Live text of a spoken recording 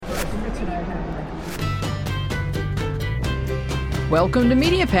what I would have. Welcome to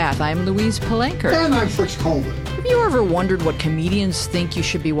Mediapath. I'm Louise Palenker. And I'm Fritz Coleman. Have you ever wondered what comedians think you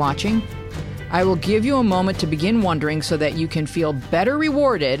should be watching? I will give you a moment to begin wondering so that you can feel better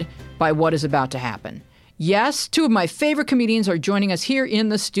rewarded by what is about to happen. Yes, two of my favorite comedians are joining us here in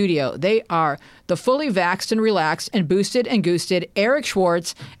the studio. They are the fully vaxxed and relaxed and boosted and goosted Eric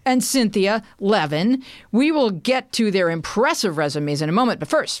Schwartz and Cynthia Levin. We will get to their impressive resumes in a moment. But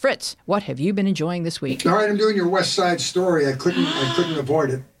first, Fritz, what have you been enjoying this week? All right, I'm doing your West Side Story. I couldn't avoid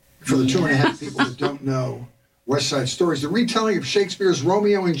it. For the 2.5 people that don't know West Side Story, is the retelling of Shakespeare's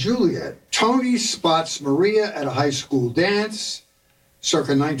Romeo and Juliet. Tony spots Maria at a high school dance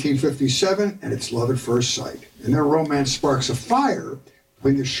circa 1957, and it's love at first sight. And their romance sparks a fire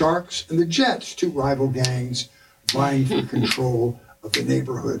between the Sharks and the Jets, two rival gangs vying for control of the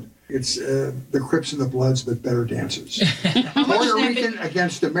neighborhood. It's the Crips and the Bloods, but better dancers. Puerto Rican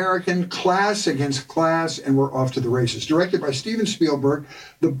against American, class against class, and we're off to the races. Directed by Steven Spielberg,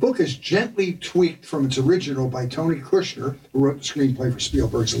 the book is gently tweaked from its original by Tony Kushner, who wrote the screenplay for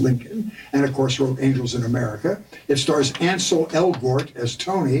Spielberg's Lincoln, and of course wrote Angels in America. It stars Ansel Elgort as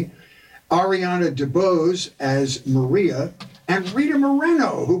Tony, Ariana DeBose as Maria, and Rita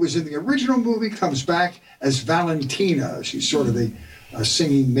Moreno, who was in the original movie, comes back as Valentina. She's sort of the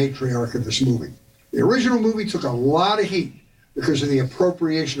singing matriarch of this movie. The original movie took a lot of heat because of the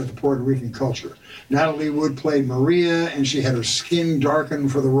appropriation of the Puerto Rican culture. Natalie Wood played Maria, and she had her skin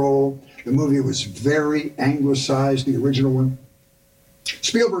darkened for the role. The movie was very anglicized, the original one.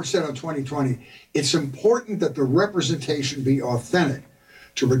 Spielberg said on 2020, "It's important that the representation be authentic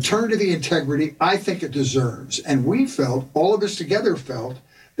to return to the integrity I think it deserves." And we felt, all of us together felt,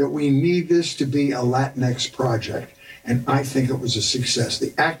 that we need this to be a Latinx project. And I think it was a success.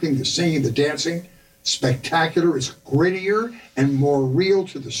 The acting, the singing, the dancing, spectacular. It's grittier and more real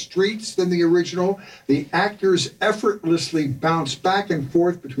to the streets than the original. The actors effortlessly bounce back and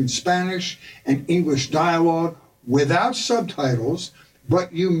forth between Spanish and English dialogue without subtitles,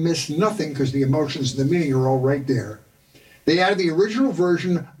 but you miss nothing because the emotions and the meaning are all right there. They added the original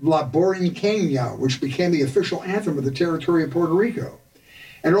version, La Borinqueña, which became the official anthem of the territory of Puerto Rico.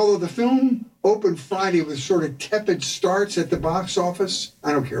 And although the film opened Friday with sort of tepid starts at the box office,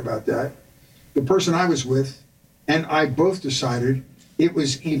 I don't care about that. The person I was with and I both decided it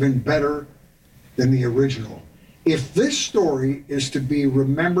was even better than the original. If this story is to be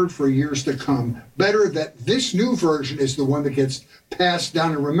remembered for years to come, better that this new version is the one that gets passed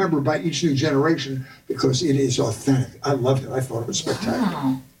down and remembered by each new generation because it is authentic. I loved it. I thought it was spectacular.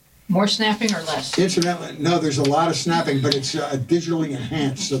 Wow. More snapping or less? Incidentally, no, there's a lot of snapping, but it's digitally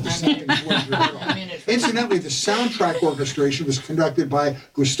enhanced, so the snapping is what you're doing. Incidentally, the soundtrack orchestration was conducted by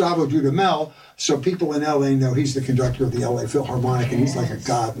Gustavo Dudamel, so people in L.A. know he's the conductor of the L.A. Philharmonic, and he's like a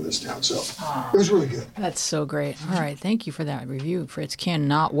god in this town, so it was really good. That's so great. All right, thank you for that review, Fritz.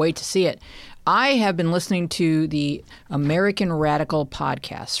 Cannot wait to see it. I have been listening to the American Radical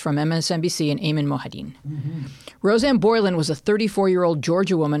podcast from MSNBC and Ayman Mohadin. Mm-hmm. Roseanne Boylan was a 34-year-old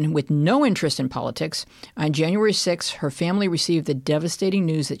Georgia woman with no interest in politics. On January 6, her family received the devastating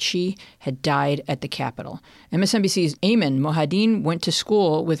news that she had died at the Capitol. MSNBC's Ayman Mohadin went to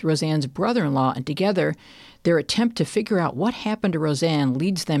school with Roseanne's brother-in-law, and together their attempt to figure out what happened to Roseanne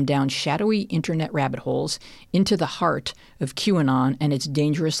leads them down shadowy internet rabbit holes into the heart of QAnon and its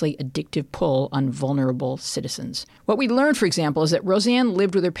dangerously addictive pull on vulnerable citizens. What we learned, for example, is that Roseanne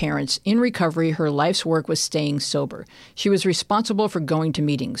lived with her parents. In recovery, her life's work was staying sober. She was responsible for going to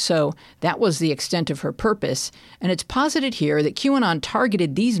meetings, so that was the extent of her purpose. And it's posited here that QAnon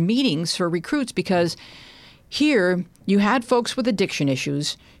targeted these meetings for recruits because here, you had folks with addiction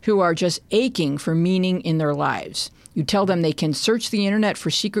issues who are just aching for meaning in their lives. You tell them they can search the internet for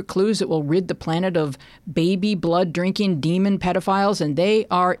secret clues that will rid the planet of baby blood-drinking demon pedophiles, and they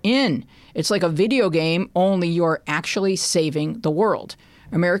are in. It's like a video game, only you're actually saving the world.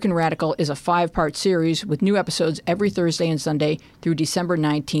 American Radical is a 5-part series with new episodes every Thursday and Sunday through December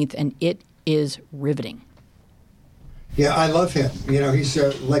 19th, and it is riveting. Yeah, I love him. You know, he's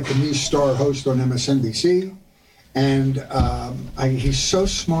like the new star host on MSNBC. And he's so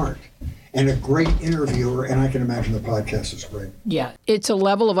smart and a great interviewer, and I can imagine the podcast is great. Yeah, it's a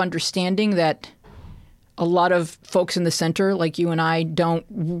level of understanding that a lot of folks in the center, like you and I,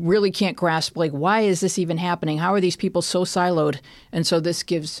 can't grasp, like, why is this even happening? How are these people so siloed? And so this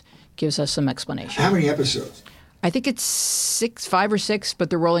gives us some explanation. How many episodes? I think it's 5 or 6, but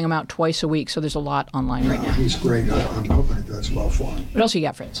they're rolling them out twice a week, so there's a lot online right now. He's great. I'm hoping it does well for him. What else you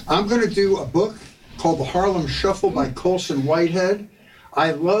got, Fritz? I'm going to do a book called The Harlem Shuffle by Colson Whitehead.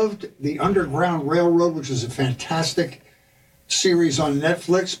 I loved The Underground Railroad, which is a fantastic series on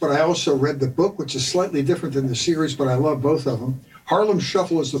Netflix, but I also read the book, which is slightly different than the series, but I love both of them. Harlem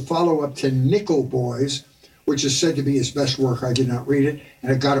Shuffle is the follow-up to Nickel Boys, which is said to be his best work. I did not read it,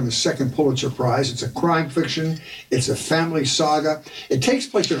 and it got him his second Pulitzer Prize. It's a crime fiction. It's a family saga. It takes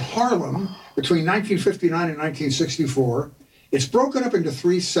place in Harlem between 1959 and 1964. It's broken up into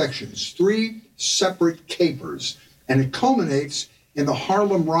three sections, three separate capers, and it culminates in the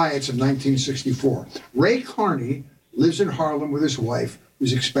Harlem riots of 1964. Ray Carney lives in Harlem with his wife,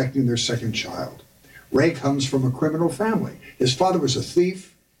 who's expecting their second child. Ray comes from a criminal family. His father was a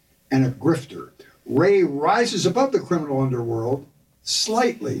thief and a grifter. Ray rises above the criminal underworld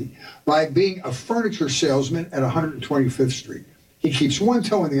slightly by being a furniture salesman at 125th Street. He keeps one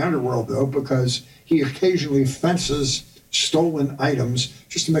toe in the underworld, though, because he occasionally fences stolen items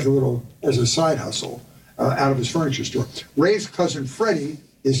just to make a little, as a side hustle, out of his furniture store. Ray's cousin Freddie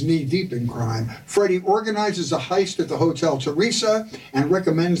is knee-deep in crime. Freddie organizes a heist at the Hotel Teresa and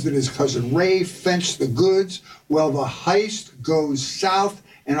recommends that his cousin Ray fence the goods. Well, the heist goes south,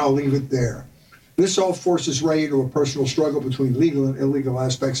 and I'll leave it there. This all forces Ray into a personal struggle between legal and illegal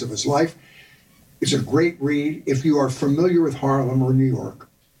aspects of his life. It's a great read if you are familiar with Harlem or New York.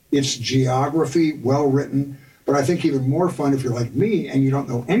 It's geography, well-written, but I think even more fun if you're like me and you don't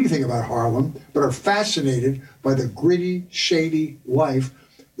know anything about Harlem, but are fascinated by the gritty, shady life,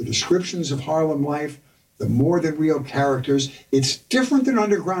 the descriptions of Harlem life, the more than real characters. It's different than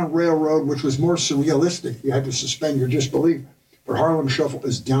Underground Railroad, which was more surrealistic. You had to suspend your disbelief. But Harlem Shuffle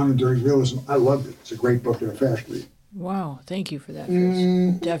is down and dirty realism. I loved it. It's a great book and a fast read. Wow. Thank you for that,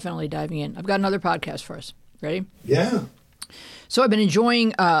 Chris. Definitely diving in. I've got another podcast for us. Ready? Yeah. So I've been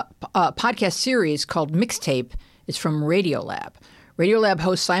enjoying a podcast series called Mixtape. It's from Radiolab. Radiolab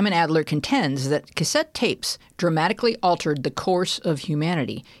host Simon Adler contends that cassette tapes dramatically altered the course of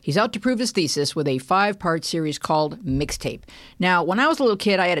humanity. He's out to prove his thesis with a 5-part series called Mixtape. Now, when I was a little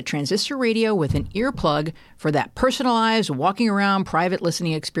kid, I had a transistor radio with an earplug for that personalized, walking around, private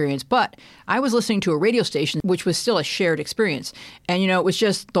listening experience. But I was listening to a radio station, which was still a shared experience. And, it was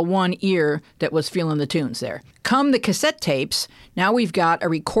just the one ear that was feeling the tunes there. Come the cassette tapes, now we've got a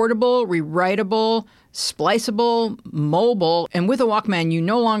recordable, rewritable, spliceable, mobile, and with a Walkman, you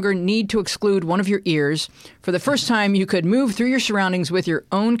no longer need to exclude one of your ears. For the first time, you could move through your surroundings with your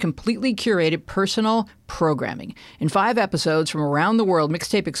own completely curated personal programming. In 5 episodes from around the world,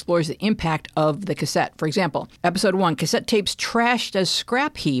 Mixtape explores the impact of the cassette. For example, episode 1, cassette tapes trashed as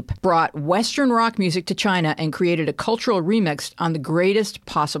scrap heap brought Western rock music to China and created a cultural remix on the greatest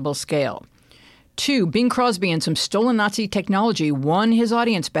possible scale. 2, Bing Crosby and some stolen Nazi technology won his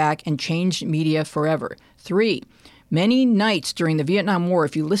audience back and changed media forever. 3, many nights during the Vietnam War,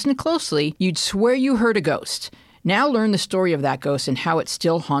 if you listened closely, you'd swear you heard a ghost. Now learn the story of that ghost and how it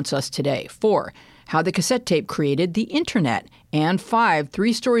still haunts us today. 4, how the cassette tape created the internet. And 5,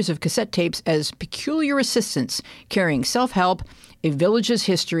 3 stories of cassette tapes as peculiar assistants carrying self-help, a village's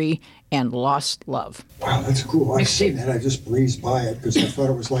history, and lost love. Wow, that's cool. I've seen that. I just breezed by it because I thought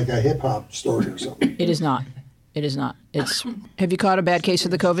it was like a hip-hop story or something. It is not. It is not. It's. Have you caught a bad case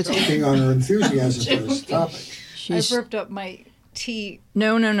of the COVID? Being on her enthusiasm for this topic. I burped up my tea.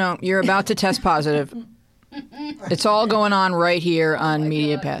 No. You're about to test positive. It's all going on right here on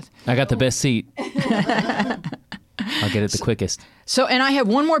MediaPath. I got the best seat. I'll get it the quickest. So, and I have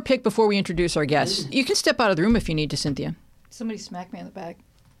one more pick before we introduce our guests. You can step out of the room if you need to, Cynthia. Somebody smacked me in the back.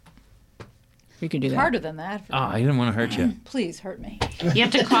 You can do that. Harder than that. Oh, I didn't want to hurt you. Please hurt me. You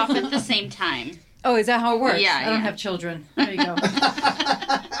have to cough at the same time. Oh, is that how it works? Yeah, I don't have children. There you go.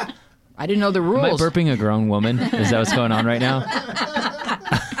 I didn't know the Am I rules. burping a grown woman? Is that what's going on right now?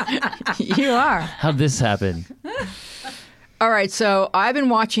 You are. How'd this happen? All right, so I've been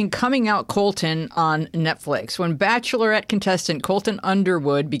watching Coming Out Colton on Netflix. When Bachelorette contestant Colton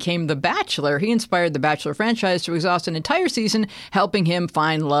Underwood became The Bachelor, he inspired the Bachelor franchise to exhaust an entire season, helping him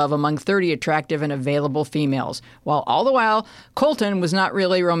find love among 30 attractive and available females. While all the while, Colton was not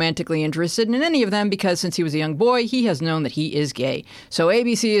really romantically interested in any of them because since he was a young boy, he has known that he is gay. So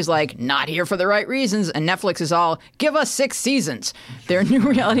ABC is like, not here for the right reasons, and Netflix is all, give us 6 seasons. Their new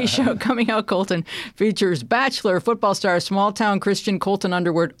reality show, Coming Out Colton, features Bachelor, football star, small-town Christian Colton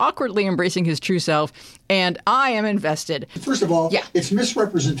Underwood awkwardly embracing his true self, and I am invested. First of all, it's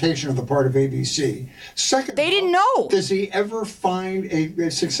misrepresentation on the part of ABC. Second, they didn't know. Does he ever find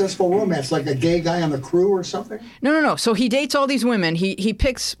a successful romance, like a gay guy on the crew or something? No. So he dates all these women. He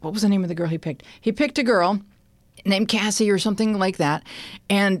picks, what was the name of the girl he picked? He picked a girl named Cassie or something like that.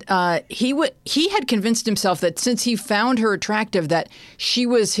 And he had convinced himself that since he found her attractive, that she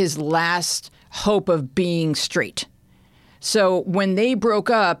was his last hope of being straight. So when they broke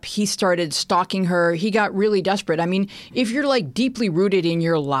up, he started stalking her. He got really desperate. I mean, if you're like deeply rooted in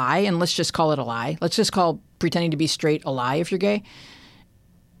your lie, and let's just call it a lie, let's just call pretending to be straight a lie if you're gay,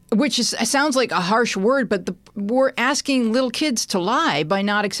 which sounds like a harsh word, but we're asking little kids to lie by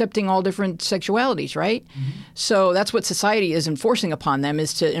not accepting all different sexualities, right? Mm-hmm. So that's what society is enforcing upon them,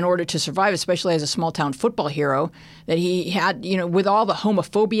 is to, in order to survive, especially as a small town football hero, that he had, with all the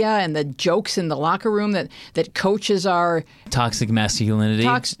homophobia and the jokes in the locker room that coaches are toxic masculinity.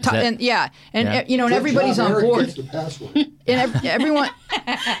 And everybody's on board. Gets the password. And everyone,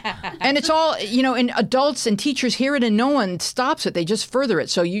 and it's all, and adults and teachers hear it and no one stops it. They just further it.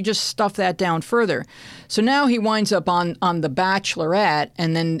 So you just stuff that down further. So now he winds up on The Bachelorette,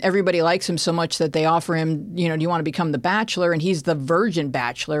 and then everybody likes him so much that they offer him, do you want to become the Bachelor? And he's the virgin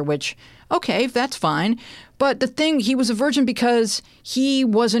bachelor, which, okay, that's fine. But the thing, he was a virgin because he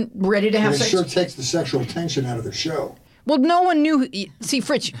wasn't ready to have It sex. sure takes the sexual tension out of the show. Well, no one knew. See,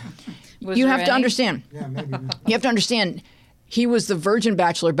 Fritz, you have to understand. Yeah, maybe not. You have to understand. He was the virgin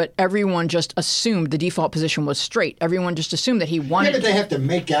bachelor, but everyone just assumed the default position was straight. Everyone just assumed that he wanted. Yeah, but they have to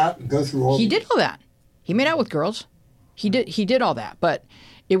make out and go through all. He did all that. He made out with girls. He did all that, but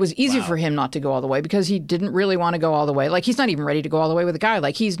it was easy for him not to go all the way because he didn't really want to go all the way. Like, he's not even ready to go all the way with a guy.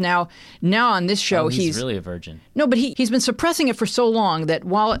 Like, he's now on this show. He's really a virgin. No, but he's been suppressing it for so long that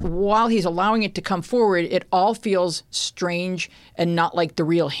while he's allowing it to come forward, it all feels strange and not like the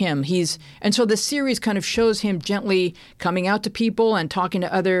real him. And so the series kind of shows him gently coming out to people and talking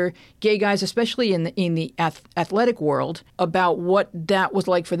to other gay guys, especially in the athletic world, about what that was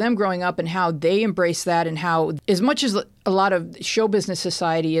like for them growing up and how they embrace that, and how, as much as a lot of show business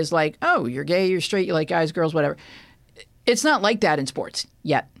society is like, oh, you're gay, you're straight, you like guys, girls, whatever. It's not like that in sports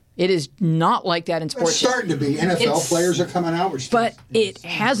yet. It is not like that in sports. It's starting to be. NFL players are coming out. But it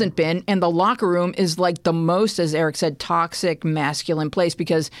hasn't been. And the locker room is like the most, as Eric said, toxic, masculine place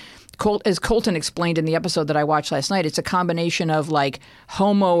because, as Colton explained in the episode that I watched last night, it's a combination of like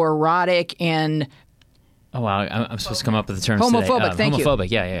homoerotic and... Oh, wow. I'm supposed to come up with the terms homophobic, today. Thank you. Homophobic,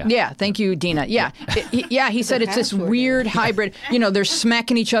 yeah. Yeah, thank you, Dina. Yeah. He said it's this weird hybrid. They're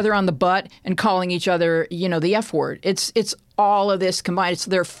smacking each other on the butt and calling each other, the F word. It's all of this combined. It's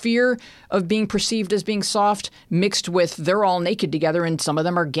their fear of being perceived as being soft mixed with they're all naked together and some of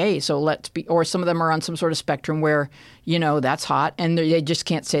them are gay. So or some of them are on some sort of spectrum where, that's hot and they just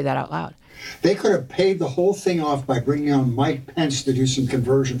can't say that out loud. They could have paid the whole thing off by bringing on Mike Pence to do some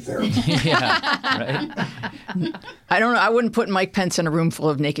conversion therapy. Yeah, right? I don't know. I wouldn't put Mike Pence in a room full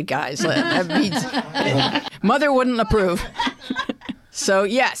of naked guys. Mother wouldn't approve. So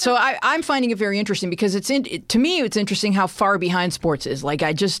I'm finding it very interesting because to me it's interesting how far behind sports is. Like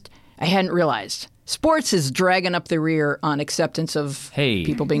I hadn't realized. Sports is dragging up the rear on acceptance of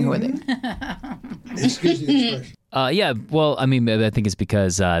people being who they are. Excuse the expression. Yeah, well, I mean, I think it's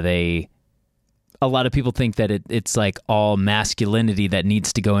because a lot of people think that it's like all masculinity that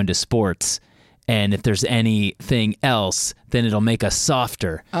needs to go into sports. And if there's anything else, then it'll make us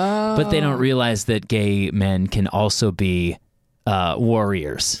softer. Oh. But they don't realize that gay men can also be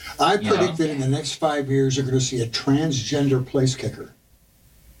warriors. I predict that in the next 5 years, you're going to see a transgender place kicker.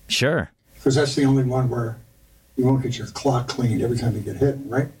 Sure. Because that's the only one where you won't get your clock cleaned every time you get hit,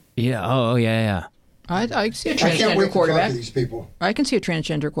 right? Yeah. Oh, yeah. I see a I can't transgender wait to quarterback. talk to these people. I can see a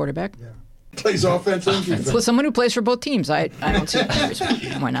transgender quarterback. Yeah. Plays offense and defense. Well, someone who plays for both teams. I don't see any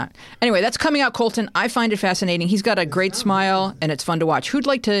reason. Why not? Anyway, that's coming out, Colton. I find it fascinating. He's got a great smile, and it's fun to watch. Who'd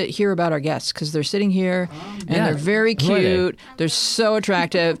like to hear about our guests? Because they're sitting here, and they're very cute. They're so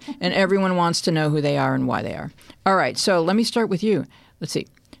attractive, and everyone wants to know who they are and why they are. All right, so let me start with you. Let's see.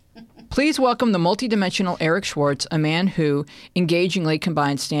 Please welcome the multidimensional Eric Schwartz, a man who engagingly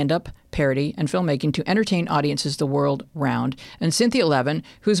combines stand-up, parody, and filmmaking to entertain audiences the world round, and Cynthia Levin,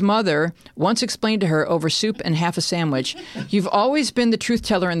 whose mother once explained to her over soup and half a sandwich, "You've always been the truth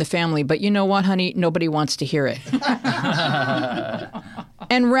teller in the family, but you know what, honey? Nobody wants to hear it."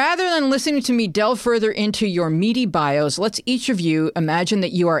 And rather than listening to me delve further into your meaty bios, let's each of you imagine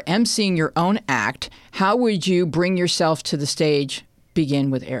that you are emceeing your own act. How would you bring yourself to the stage?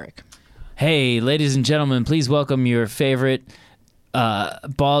 Begin with Eric. Hey, ladies and gentlemen, please welcome your favorite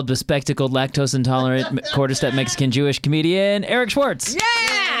bald, bespectacled, lactose-intolerant, quarter-step Mexican Jewish comedian, Eric Schwartz.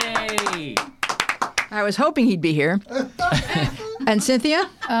 Yay! I was hoping he'd be here. And Cynthia?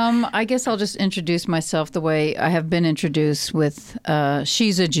 I guess I'll just introduce myself the way I have been introduced with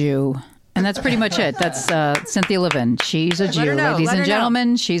she's a Jew. And that's pretty much it. That's Cynthia Levin. She's a Jew. Ladies and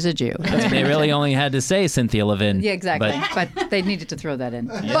gentlemen, she's a Jew. They really only had to say Cynthia Levin. Yeah, exactly. But they needed to throw that in.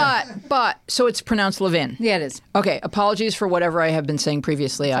 Yeah. But, so it's pronounced Levin. Yeah, it is. Okay, apologies for whatever I have been saying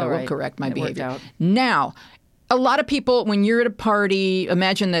previously. I will correct my behavior. Worked out. Now, A lot of people, when you're at a party,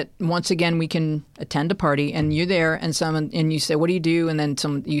 imagine that once again we can attend a party and you're there and you say, "What do you do?" And then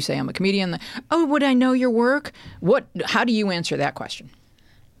you say, "I'm a comedian." "Oh, would I know your work?" How do you answer that question?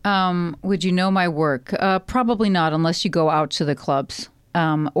 Would you know my work? Probably not, unless you go out to the clubs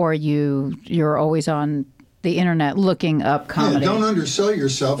or you're always on the internet looking up comedy. Yeah, don't undersell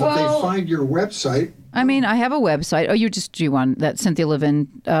yourself. If they find your website. I mean, I have a website. Oh, you just do one. That's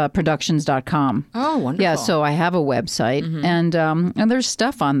CynthiaLevinProductions.com. Oh, wonderful. Yeah, so I have a website, and there's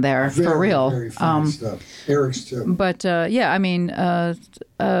stuff on there for real. Very fun stuff. Eric's too. But yeah, I mean, I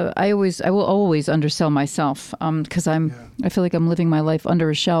will always undersell myself because I feel like I'm living my life under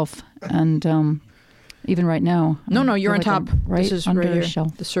a shelf, and even right now. No, you're on top. Right this is under right a here,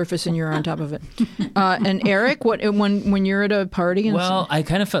 shelf. the surface, and you're on top of it. And Eric, when you're at a party? Well, I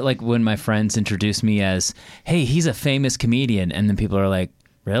kind of felt like when my friends introduced me as, "Hey, he's a famous comedian," and then people are like,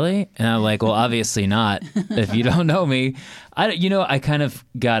 "Really?" And I'm like, "Well, obviously not. If you don't know me, I kind of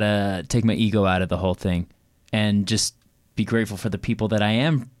gotta take my ego out of the whole thing, and just be grateful for the people that I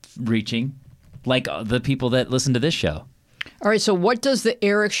am reaching, like the people that listen to this show." All right, so what does the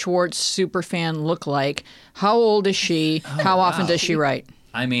Eric Schwartz superfan look like? How old is she? How often does she write?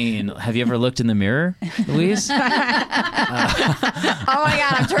 I mean, have you ever looked in the mirror, Louise? Oh my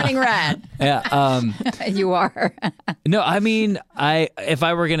God, I'm turning red. Yeah, You are. no, I mean, if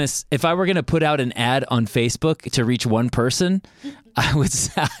I were gonna put out an ad on Facebook to reach one person, I would.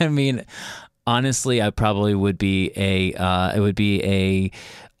 I mean, honestly, I probably would be a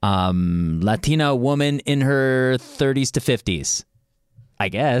Latina woman in her 30s to 50s, I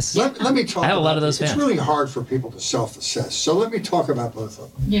guess. Let me talk. I have a lot of about those this. fans. It's really hard for people to self-assess. So let me talk about both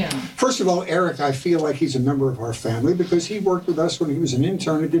of them. Yeah. First of all, Eric, I feel like he's a member of our family because he worked with us when he was an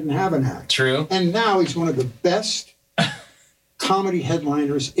intern and didn't have an act. True. And now he's one of the best comedy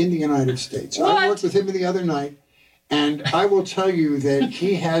headliners in the United States. I worked with him the other night, and I will tell you that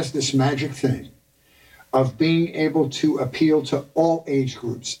he has this magic thing of being able to appeal to all age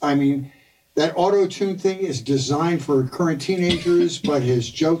groups. I mean, that auto-tune thing is designed for current teenagers, but his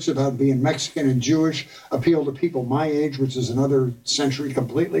jokes about being Mexican and Jewish appeal to people my age, which is another century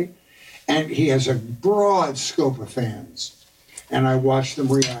completely. And he has a broad scope of fans. And I watch them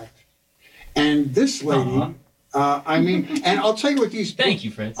react. And this lady, and I'll tell you what Thank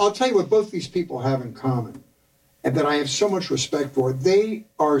you, Fritz. I'll tell you what both these people have in common, and that I have so much respect for. They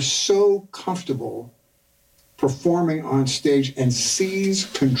are so comfortable performing on stage and seize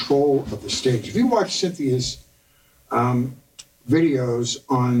control of the stage. If you watch Cynthia's videos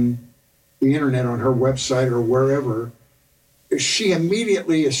on the internet, on her website or wherever, she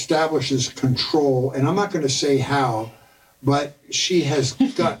immediately establishes control, and I'm not going to say how, but she has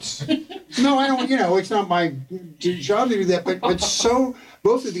guts. No, I don't, it's not my job to do that, but so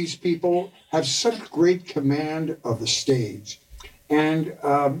both of these people have such great command of the stage. And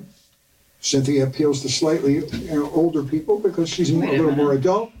Cynthia appeals to slightly older people because she's a little more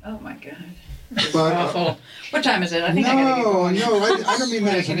adult. Oh my God. But What time is it? I think no, I gotta get going. I don't mean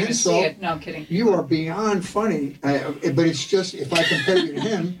that as an insult. No, I'm kidding. You are beyond funny, but it's just if I compare you to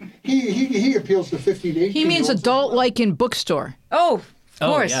him, he appeals to 50 to 18. He means adult like in bookstore. Oh, of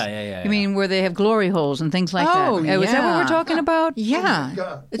Oh, course. yeah. You mean where they have glory holes and things like that? Oh, Is that what yeah. we're talking about? Yeah.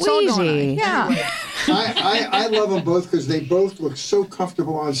 God. It's all going on. Wheezy. Yeah. I love them both because they both look so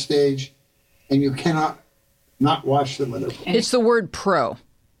comfortable on stage, and you cannot not watch them when they're playing. It's the word pro.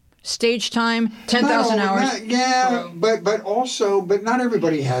 Stage time, 10,000 hours. But not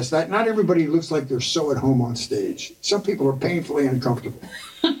everybody has that. Not everybody looks like they're so at home on stage. Some people are painfully uncomfortable.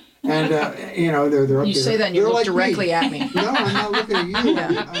 And, they're up there. You say that and you They're look like directly me. at me. No, I'm not looking at you.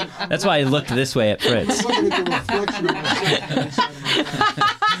 I'm That's why I looked this way at Fritz. looking at the reflection of myself.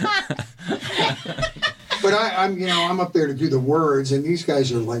 But I'm up there to do the words, and these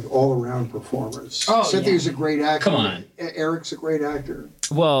guys are like all-around performers. Oh, Cynthia's a great actor. Come on. Eric's a great actor.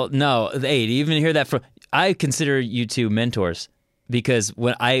 Well, no, hey, to even hear that from, I consider you two mentors because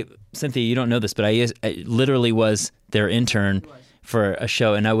when Cynthia, you don't know this, but I literally was their intern for a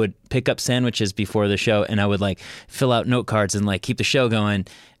show, and I would pick up sandwiches before the show, and I would like fill out note cards and like keep the show going.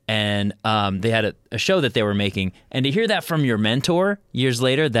 And they had a show that they were making, and to hear that from your mentor years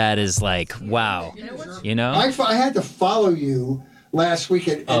later, that is like, wow, I had to follow you last week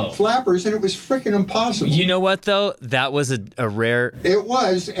at Flappers, and it was freaking impossible. You know what though? That was a rare. It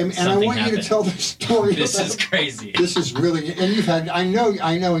was, and I want you to tell the story. This about is crazy. This is really, and you've had, I know,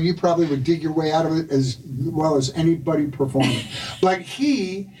 and you probably would dig your way out of it as well as anybody performing. But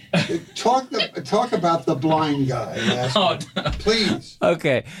he talk about the blind guy. Last week. Please.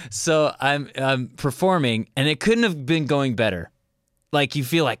 Okay, so I'm performing, and it couldn't have been going better. like you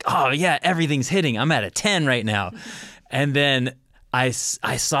feel like, oh yeah, everything's hitting. I'm at a 10 right now. And then I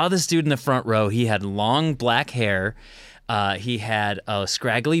saw this dude in the front row. He had long black hair. He had a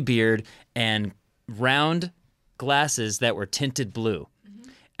scraggly beard and round glasses that were tinted blue.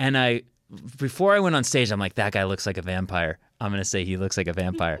 And before I went on stage, I'm like, that guy looks like a vampire. I'm going to say he looks like a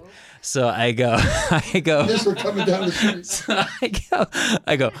vampire. So I go. Yes, we're coming down the street. So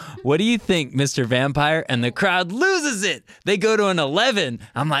I go, what do you think, Mr. Vampire? And the crowd loses it. They go to an 11.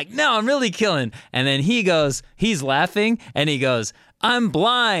 I'm like, no, I'm really killing. And then he's laughing, and he goes, I'm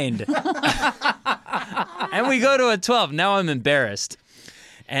blind. And we go to a 12. Now I'm embarrassed.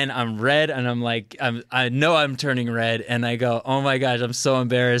 And I'm red, and I'm like, I know I'm turning red, and I go, oh my gosh, I'm so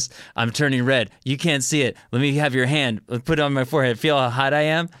embarrassed. I'm turning red. You can't see it. Let me have your hand. Put it on my forehead. Feel how hot I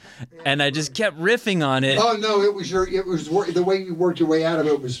am? And I just kept riffing on it. Oh no, it was the way you worked your way out of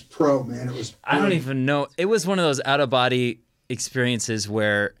it was pro, man. It was. I don't even know. It was one of those out of body experiences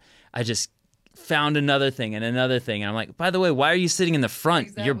where I just found another thing and another thing, and I'm like, by the way, why are you sitting in the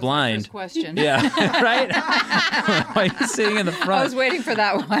front? You're blind. First question. Yeah, right. Why are you sitting in the front? I was waiting for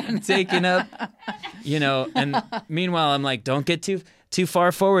that one. Taking up, and meanwhile, I'm like, don't get too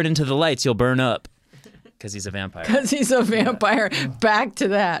far forward into the lights. You'll burn up. Because he's a vampire. Because he's a vampire. Back to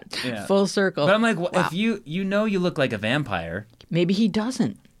that. Yeah. Full circle. But I'm like, if you look like a vampire. Maybe he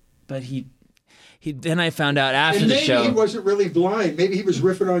doesn't. But he then I found out after the show. Maybe he wasn't really blind. Maybe he was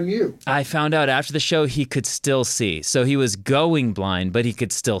riffing on you. I found out after the show he could still see. So he was going blind, but he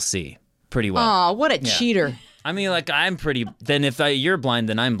could still see pretty well. Aw, what a cheater. I mean, like, I'm pretty. Then if you're blind,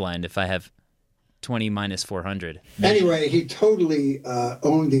 then I'm blind if I have 20 minus 400. Anyway, he totally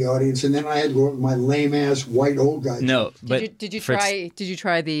owned the audience, and then I had to go with my lame ass white old guy. No, but did you try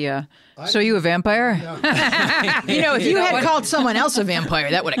the? So you a vampire? If you had called someone else a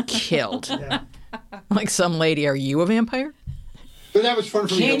vampire, that would have killed. Yeah. Like some lady, are you a vampire? But that was fun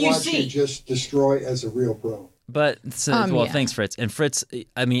for me Can to you watch see? you just destroy as a real pro. But thanks, Fritz. And Fritz,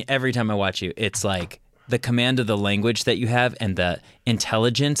 I mean, every time I watch you, it's like the command of the language that you have and the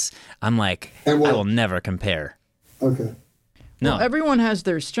intelligence. I'm like, I will never compare. Okay. No, Well, everyone has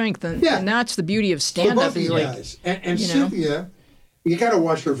their strength, and that's the beauty of For stand-up. both of Is you like, guys. And Cynthia, you got to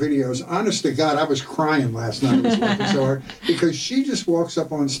watch her videos. Honest to God, I was crying last night. I was laughing so hard because she just walks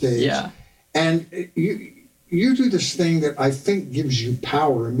up on stage. Yeah. And you do this thing that I think gives you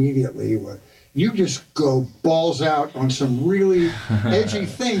power immediately. You just go balls out on some really edgy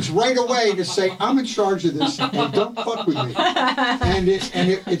things right away to say, I'm in charge of this and don't fuck with me. And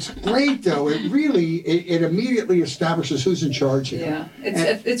it's great, though. It really, it immediately establishes who's in charge here. Yeah,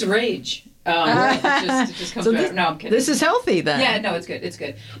 it's rage. It just comes out. No, I'm kidding. this is healthy then. Yeah, no, it's good. It's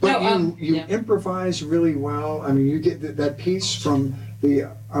good. But you improvise really well. I mean, you get that piece from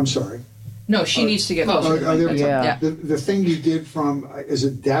I'm sorry. No, she needs to get closer. There we go. Yeah. The thing you did from, is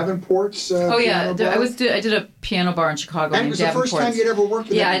it Davenport's? Oh yeah, piano bar? I did a piano bar in Chicago. And it was the first time you'd ever worked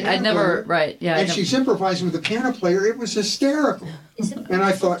with a piano I'd never, player. right, yeah. And she's improvising with the piano player. It was hysterical. And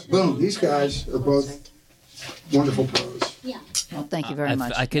I thought, boom, these guys are both wonderful pros. Yeah. Well, thank you very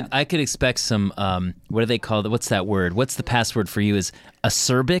much. I could expect some. What do they call it? What's that word? What's the password for you? Is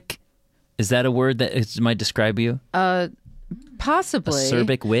acerbic? Is that a word that might describe you? Possibly.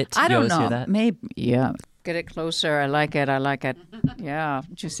 Acerbic wit? I You don't always know. hear that? Maybe. Yeah. Get it closer. I like it. Yeah.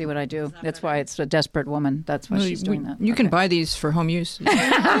 Did you see what I do? That's why it's a desperate woman. That's why she's doing that. You can buy these for home use.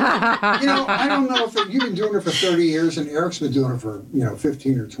 I don't know if you've been doing it for 30 years and Eric's been doing it for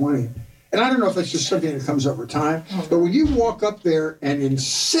 15 or 20. And I don't know if that's just something that comes over time. But when you walk up there and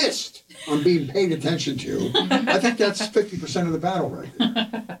insist on being paid attention to, I think that's 50% of the battle right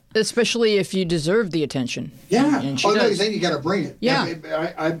there. Especially if you deserve the attention. Yeah. And she No, does. then you got to bring it. Yeah.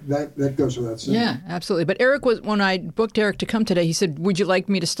 That goes without saying. Yeah, absolutely. But Eric when I booked Eric to come today, he said, would you like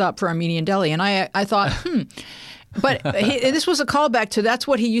me to stop for Armenian Deli? And I thought, But this was a callback to that's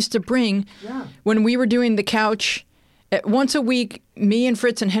what he used to bring when we were doing the couch. Once a week, me and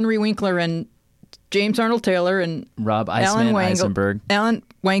Fritz and Henry Winkler and James Arnold Taylor and Rob Alan Eisenberg. Alan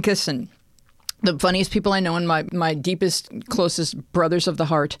Wankus and the funniest people I know and my deepest, closest brothers of the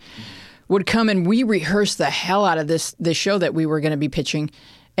heart would come and we rehearsed the hell out of this show that we were going to be pitching.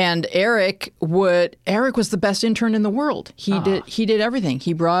 And Eric was the best intern in the world. He did everything.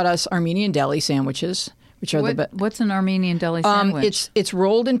 He brought us Armenian deli sandwiches, which are the best. What's an Armenian deli sandwich? It's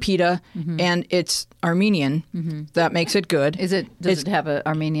rolled in pita and it's Armenian. That makes it good. Does it have an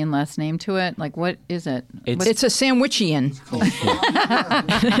Armenian last name to it? Like, what is it? It's a sandwichian.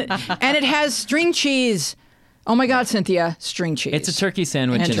 And it has string cheese. Oh my God, Cynthia, string cheese. It's a turkey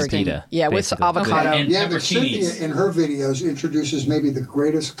sandwich and a pita. Yeah, basically. with avocado. And Yeah, but Cynthia pepperoncinis. in her videos introduces maybe the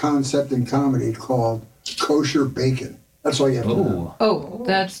greatest concept in comedy called kosher bacon. That's all you have to know. Oh,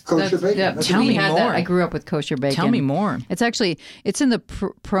 that's Kosher bacon. Yeah, That's Tell we me had more. that. I grew up with kosher bacon. Tell me more. It's actually in the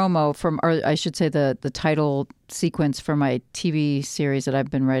promo from, or I should say, the title sequence for my TV series that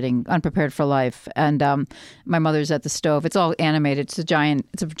I've been writing, Unprepared for Life. And my mother's at the stove. It's all animated. It's a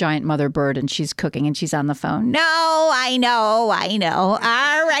giant mother bird, and she's cooking, and she's on the phone. No, I know.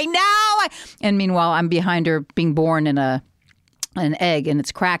 All right, no. And meanwhile, I'm behind her, being born in an egg, and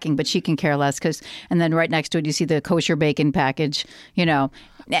it's cracking, but she can care less and then right next to it you see the kosher bacon package, and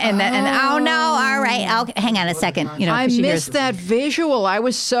oh no, all right, okay, hang on a second, I 'cause she missed hears- that visual. I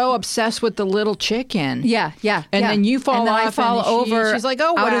was so obsessed with the little chicken. Yeah. And then you fall and then off, I fall and over. she's like,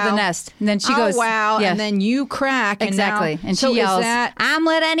 "Oh, out of the wow." nest, and then she Oh, goes, wow, yeah. and then you crack. Exactly, And, now, and so she yells, is that,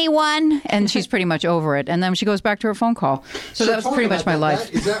 "Omelet, anyone?" And she's pretty much over it, and then she goes back to her phone call. So that was talk pretty about much my that.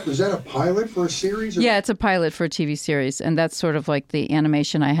 life. Was that a pilot for a series? Or? Yeah, it's a pilot for a TV series, and that's sort of like the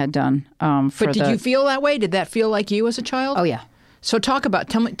animation I had done. but did you feel that way? Did that feel like you as a child? Oh yeah. So tell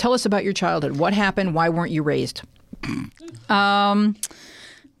us about your childhood. What happened? Why weren't you raised?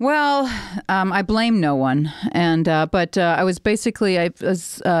 Well, I blame no one, and but I was basically had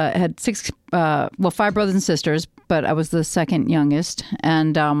five brothers and sisters, but I was the second youngest,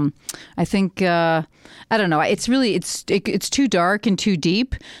 and I think I don't know. It's too dark and too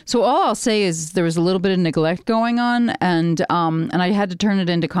deep. So all I'll say is there was a little bit of neglect going on, and I had to turn it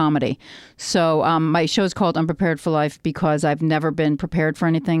into comedy. So my show is called Unprepared for Life because I've never been prepared for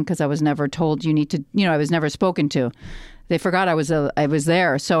anything, because I was never told you need to. I was never spoken to. They forgot I was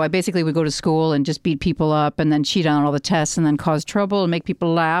there. So I basically would go to school and just beat people up and then cheat on all the tests and then cause trouble and make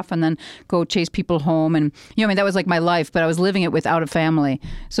people laugh and then go chase people home. And, that was like my life, but I was living it without a family.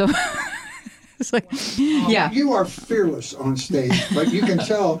 So it's like, yeah. You are fearless on stage, but you can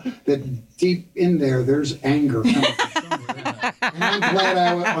tell that deep in there's anger coming from somewhere. And I'm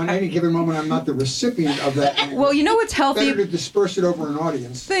glad on any given moment I'm not the recipient of that anger. Well, what's healthy? Better to disperse it over an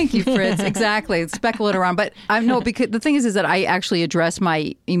audience. Thank you, Fritz. Exactly. Speckle it around. But because the thing is that I actually address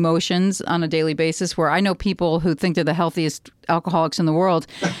my emotions on a daily basis, where I know people who think they're the healthiest alcoholics in the world,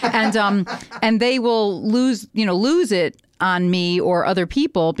 and they will lose it on me or other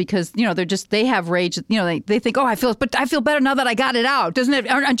people because they have rage. They think, oh, I feel better now that I got it out. Doesn't it?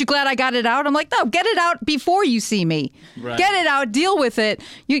 Aren't you glad I got it out? I'm like, no, get it out before you see me. Right. Get it out. Deal with it.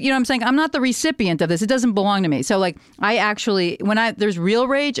 You know what I'm saying? I'm not the recipient of this. It doesn't belong to me. So like, I actually, there's real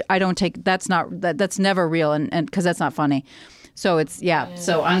rage, I don't take. That's never real, and because that's not funny. So it's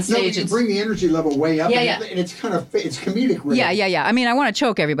So on stage, you bring the energy level way up. Yeah. And it's it's comedic. Really. Yeah. I mean, I want to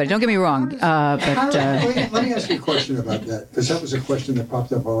choke everybody. Don't get me wrong. Let me ask you a question about that, because that was a question that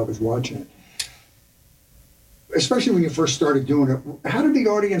popped up while I was watching it. Especially when you first started doing it, how did the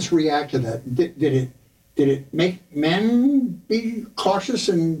audience react to that? Did it make men be cautious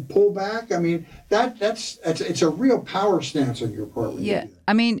and pull back? I mean, it's a real power stance on your part. Yeah,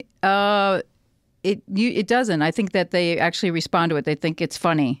 I mean, it doesn't. I think that they actually respond to it. They think it's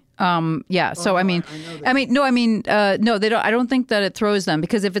funny. So I mean, no, they don't. I don't think that it throws them,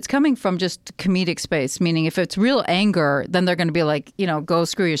 because if it's coming from just comedic space, meaning if it's real anger, then they're going to be like, go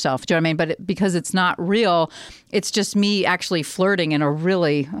screw yourself. Do you know what I mean? But because it's not real, it's just me actually flirting in a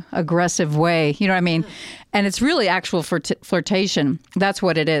really aggressive way. You know what I mean? And it's really actual flirtation. That's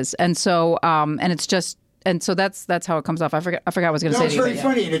what it is. And so, and it's just. And so that's how it comes off. I forgot what I was going to say. It's very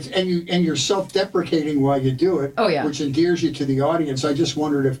funny, and you're self-deprecating while you do it. Oh yeah, which endears you to the audience. I just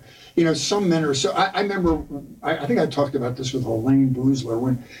wondered if some men are so. I remember. I think I talked about this with Elaine Boozler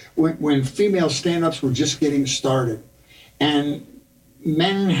when female stand-ups were just getting started, and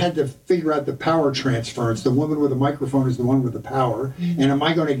men had to figure out the power transference. The woman with the microphone is the one with the power. Mm-hmm. And am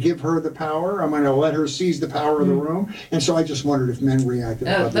I going to give her the power? Am I going to let her seize the power of the room? And so I just wondered if men reacted.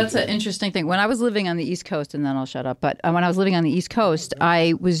 That's an interesting thing. When I was living on the East Coast, and then I'll shut up, but when I was living on the East Coast,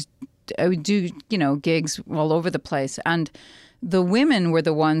 I would do, gigs all over the place. And the women were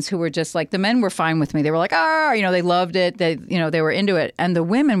the ones who were just like, the men were fine with me. They were like, they loved it. They were into it. And the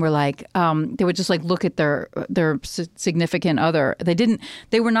women were like, they would just like look at their significant other.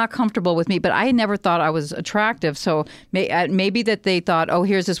 They were not comfortable with me, but I never thought I was attractive. So maybe that they thought, oh,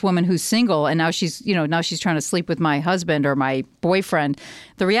 here's this woman who's single, and now she's trying to sleep with my husband or my boyfriend.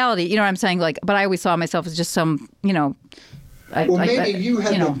 The reality, you know what I'm saying? Like, but I always saw myself as just some, maybe you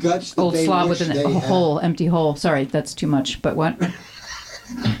had the guts that old they slob wish with they a had. hole, empty hole. Sorry, that's too much. But what?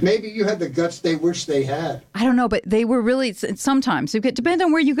 Maybe you had the guts they wish they had. I don't know, but they were really, sometimes it depends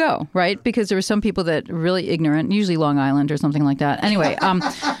on where you go, right? Because there were some people that were really ignorant, usually Long Island or something like that. Anyway,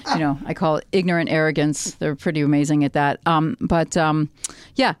 I call it ignorant arrogance. They're pretty amazing at that.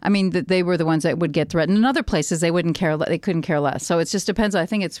 Yeah, I mean, they were the ones that would get threatened. In other places, they wouldn't care. They couldn't care less. So it just depends. I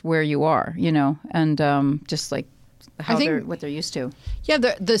think it's where you are, and just like how think- what they're used to. Yeah,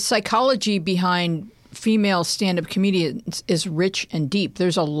 the psychology behind female stand-up comedians is rich and deep.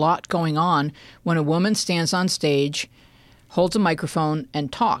 There's a lot going on when a woman stands on stage, holds a microphone,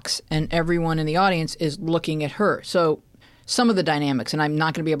 and talks, and everyone in the audience is looking at her. So some of the dynamics, and I'm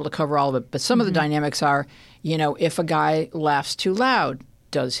not going to be able to cover all of it, but some of the dynamics are, if a guy laughs too loud,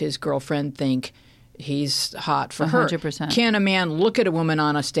 does his girlfriend think he's hot for her? 100%. Can a man look at a woman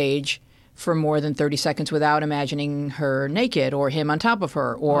on a stage for more than 30 seconds without imagining her naked or him on top of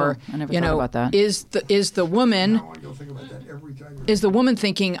her? Or, I never thought about that. is the woman You'll think about that every time. is the woman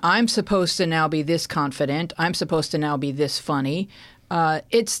thinking, I'm supposed to now be this confident, I'm supposed to now be this funny?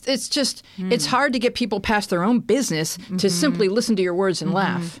 It's just it's hard to get people past their own business to simply listen to your words and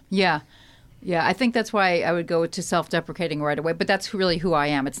laugh. Yeah. Yeah, I think that's why I would go to self-deprecating right away. But that's really who I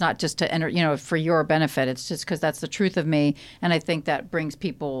am. It's not just to enter, for your benefit. It's just because that's the truth of me, and I think that brings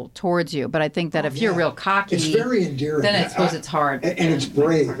people towards you. But I think that if you're real cocky, It's very endearing. then I suppose it's hard. And it's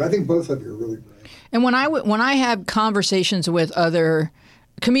brave. I think both of you are really brave. And when I had conversations with other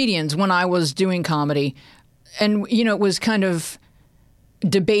comedians when I was doing comedy, and it was kind of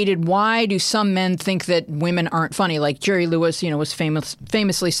debated, why do some men think that women aren't funny? Like Jerry Lewis, was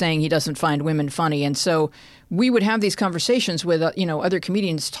famously saying he doesn't find women funny. And so we would have these conversations with, other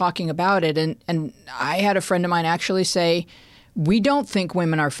comedians talking about it. And I had a friend of mine actually say, we don't think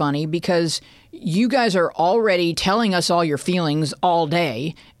women are funny because you guys are already telling us all your feelings all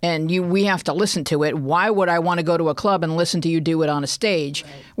day, and we have to listen to it. Why would I want to go to a club and listen to you do it on a stage?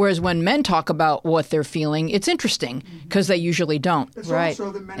 Right. Whereas when men talk about what they're feeling, it's interesting because they usually don't. It's Right.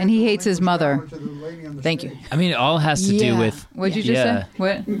 also that men And he have hates his relinquish mother. power to the lady on the Thank stage. you. I mean, it all has to do Yeah. with. What did you just say?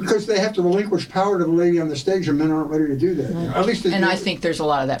 What? Because they have to relinquish power to the lady on the stage, and men aren't ready to do that. At least And I think there's a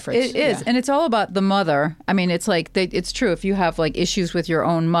lot of that, Fritz. It is, Yeah. and it's all about the mother. I mean, it's like it's true. If you have like issues with your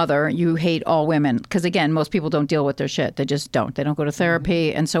own mother, you hate all women because again, most people don't deal with their shit. They just don't. They don't go to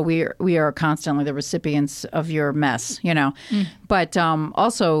therapy, and so we are constantly the recipients of your mess, But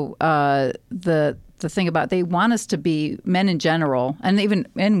also the thing about they want us to be men in general, and even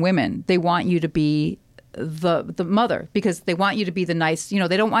in women, they want you to be the mother because they want you to be the nice, they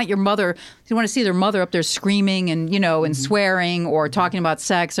don't want your mother, they want to see their mother up there screaming and, and swearing or talking about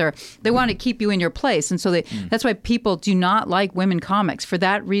sex, or they want to keep you in your place. And so that's why people do not like women comics for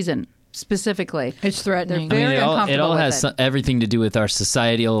that reason specifically. It's threatening. They're very it all uncomfortable with has it. everything to do with our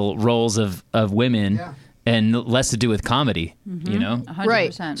societal roles of women and less to do with comedy, 100%.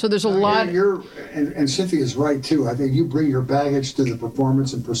 Right. So there's a lot. And Cynthia's right too. I think you bring your baggage to the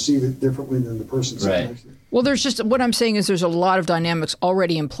performance and perceive it differently than the person sitting Right. next to you. Well, there's just what I'm saying is there's a lot of dynamics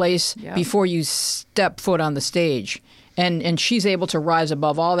already in place before you step foot on the stage. And she's able to rise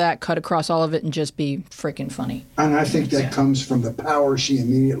above all that, cut across all of it, and just be freaking funny. And I think that comes from the power she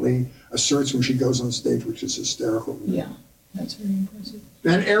immediately asserts when she goes on stage, which is hysterical. Yeah, that's very impressive.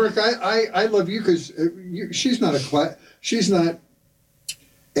 And Eric, I love you because she's not a stand-up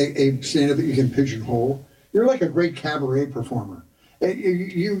that you can pigeonhole. You're like a great cabaret performer.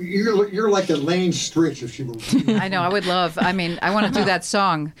 You're like Elaine Stritch if she were. I know. I would love. I mean, I want to do that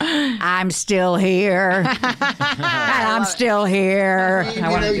song. I'm still here. I'm still here.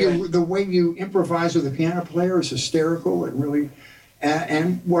 The way you improvise with a piano player is hysterical and really.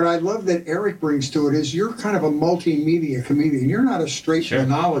 And what I love that Eric brings to it is you're kind of a multimedia comedian. You're not a straight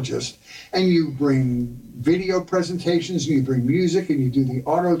monologist, and you bring video presentations, and you bring music, and you do the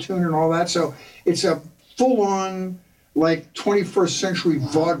auto-tune and all that. So it's a full-on, like 21st century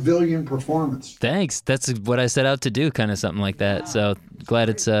vaudevillian performance. Thanks. That's what I set out to do, kind of something like that. So glad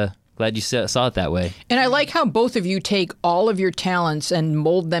you saw it that way. And I like how both of you take all of your talents and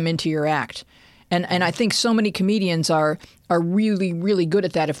mold them into your act. And I think so many comedians are really, really good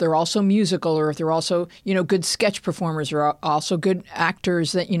at that. If they're also musical, or if they're also, good sketch performers, or also good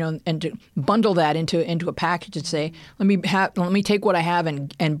actors, that and to bundle that into a package and say, let me take what I have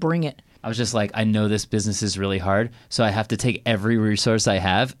and bring it. I was just like, I know this business is really hard, so I have to take every resource I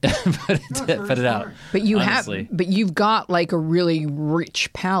have and put it out. But you've got like a really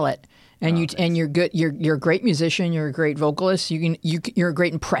rich palette. And you're good. You're a great musician. You're a great vocalist. You're a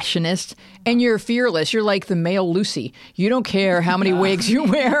great impressionist, and you're fearless. You're like the male Lucy. You don't care how many wigs you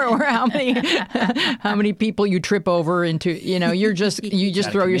wear or how many people you trip over into. You just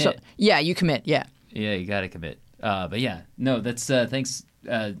throw yourself. Yeah, you commit. Yeah. Yeah, you got to commit. But yeah, no, that's thanks.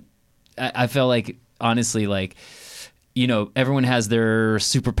 I feel like honestly, like everyone has their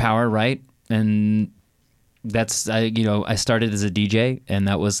superpower, right? And that's I started as a DJ, and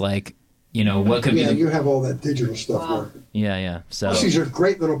that was like. What could be? Yeah, you have all that digital stuff working. Yeah. So these are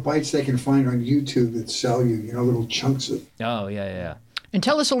great little bites they can find on YouTube that sell you, little chunks of. Oh yeah. And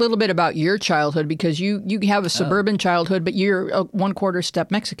tell us a little bit about your childhood, because you have a suburban childhood, but you're a 1/4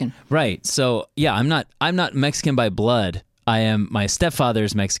 step Mexican. Right. So yeah, I'm not Mexican by blood. My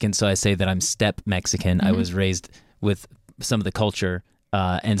stepfather's Mexican, so I say that I'm step Mexican. I was raised with some of the culture.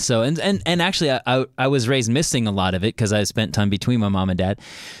 And actually I was raised missing a lot of it because I spent time between my mom and dad.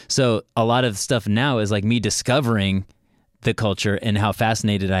 So a lot of stuff now is like me discovering the culture and how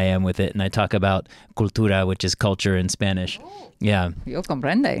fascinated I am with it. And I talk about cultura, which is culture in Spanish. Yeah. Yo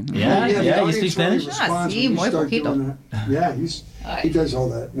comprende. Yeah, the you audience speak Spanish? really responds sí, when you muy start poquito. doing that. Yeah, he does all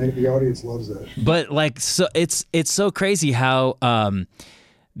that. The audience loves that. But like, so it's so crazy how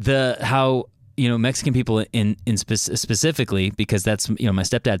Mexican people in specifically, because that's my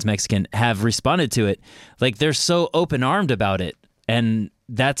stepdad's Mexican, have responded to it. Like they're so open-armed about it, and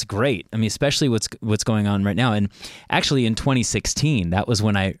that's great. I mean, especially what's going on right now. And actually, in 2016, that was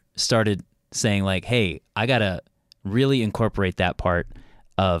when I started saying like, "Hey, I gotta really incorporate that part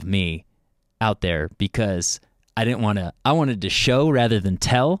of me out there," because I wanted to show rather than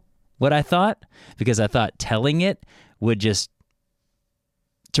tell what I thought, because I thought telling it would just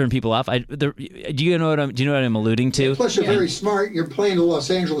turn people off. Do you know what I'm alluding to? Plus, you're very smart. You're playing to Los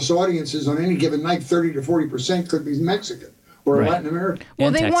Angeles audiences on any given night. 30 to 40% could be Mexican or Right. Latin American. Well,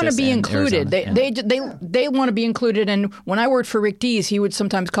 And they want to Texas be and included. Arizona, They want to be included. And when I worked for Rick Dees, he would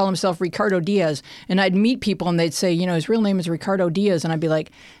sometimes call himself Ricardo Diaz. And I'd meet people and they'd say, his real name is Ricardo Diaz. And I'd be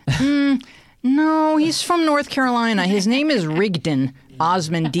like, no, he's from North Carolina. His name is Rigdon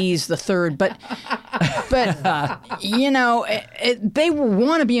Osmond Dees III. But they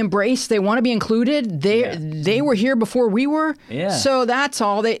want to be embraced. They want to be included. They were here before we were. Yeah. So that's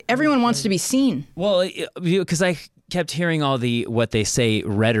all. Everyone wants to be seen. Well, because I kept hearing all the what they say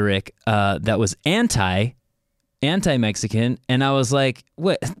rhetoric that was anti-Mexican, and I was like,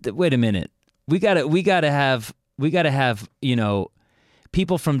 wait a minute, we gotta have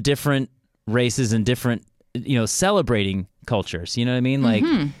people from different races and different celebrating cultures. You know what I mean? Like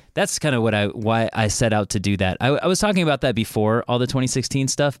that's kind of why I set out to do that. I was talking about that before all the 2016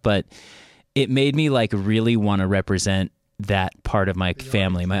 stuff, but it made me like really want to represent that part of my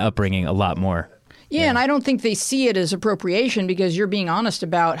family, my upbringing a lot more. Yeah, and I don't think they see it as appropriation because you're being honest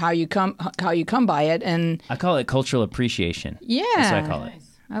about how you come by it, and I call it cultural appreciation. yeah, That's what I call it.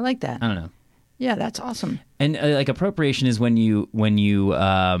 I like that. I don't know. Yeah, that's awesome. And like appropriation is when you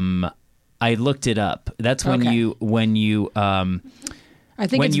I looked it up. That's when Okay. you I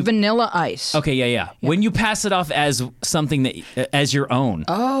think when it's you- Vanilla Ice. okay, yeah. When you pass it off as something that as your own.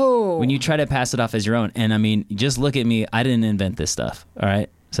 Oh, When you try to pass it off as your own. And I mean, just look at me. I didn't invent this stuff. All right.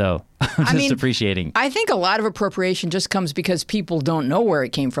 So I'm just appreciating. I think a lot of appropriation just comes because people don't know where it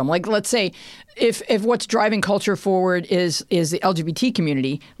came from. Like, let's say, if what's driving culture forward is the LGBT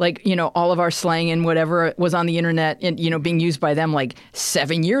community, like all of our slang and whatever was on the internet and being used by them like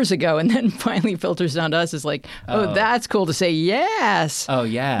 7 years ago, and then finally filters down to us is like, oh, that's cool to say yes. Oh,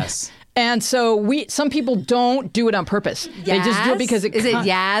 yes. And so some people don't do it on purpose. They just do it because Is it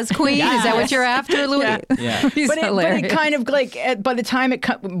Yaz Queen? Is that what you're after, Louis? Yeah. He's But it hilarious. kind of like by the time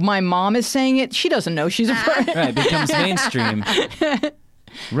my mom is saying it, she doesn't know she's a part. Right. It becomes mainstream.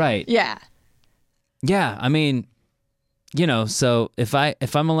 Right. Yeah. Yeah, I mean, so if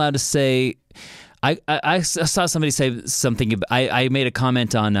I'm allowed to say, I saw somebody say something. I made a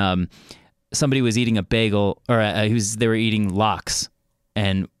comment on somebody was eating a bagel, or they were eating lox,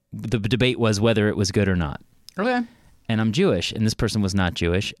 and the debate was whether it was good or not. Okay. And I'm Jewish, and this person was not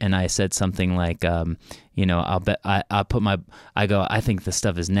Jewish, and I said something like, I think this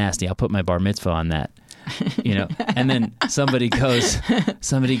stuff is nasty. I'll put my bar mitzvah on that. And then somebody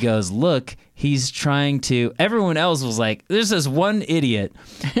goes, look, he's trying to, everyone else was like, there's this one idiot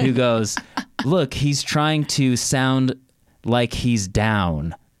who goes, look, he's trying to sound like he's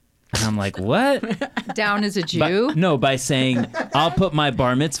down. And I'm like, what? Down as a Jew? By saying, I'll put my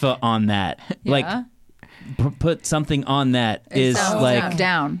bar mitzvah on that. Like, put something on that is Sounds like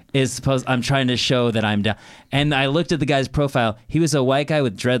down. is supposed. I'm trying to show that I'm down. And I looked at the guy's profile. He was a white guy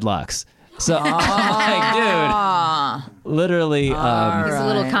with dreadlocks. So I'm like, dude, literally, He's a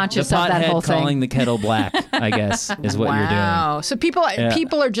little the conscious of that whole pothead calling thing. the kettle black, I guess, is what you're doing. Wow. So people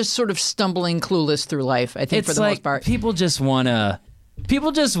are just sort of stumbling clueless through life, I think, It's for the like most part. people just wanna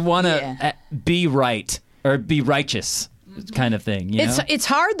be right or be righteous, kind of thing. You know? It's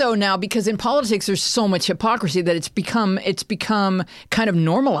hard though now because in politics there's so much hypocrisy that it's become kind of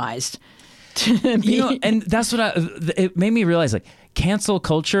normalized. And that's what it made me realize, like, cancel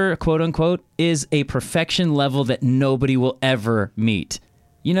culture, quote unquote, is a perfection level that nobody will ever meet.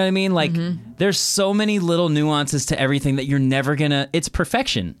 You know what I mean? Like, there's so many little nuances to everything that you're never gonna. It's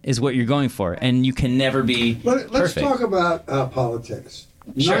perfection is what you're going for, and you can never be Let's perfect. talk about politics.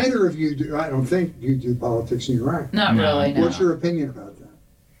 Sure. Neither of you do. I don't think you do politics in your act. Not really. No. What's your opinion about that?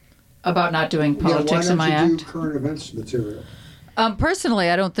 About not doing politics in my why don't you act? do current events material?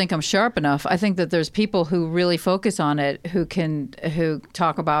 Personally, I don't think I'm sharp enough. I think that there's people who really focus on it, who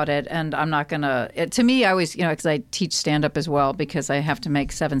talk about it, and I'm not gonna. To me, I always, because I teach stand up as well, because I have to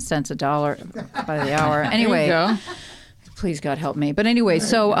make 7 cents a dollar by the hour. Anyway, There you go. please God help me. But anyway,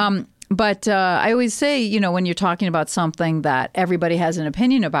 so but I always say, when you're talking about something that everybody has an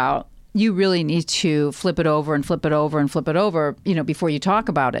opinion about, you really need to flip it over and flip it over and flip it over, before you talk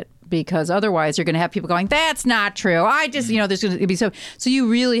about it. Because otherwise you're going to have people going, that's not true. I just, there's going to be so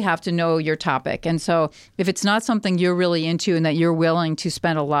you really have to know your topic. And so if it's not something you're really into and that you're willing to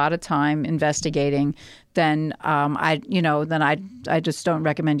spend a lot of time investigating, then I just don't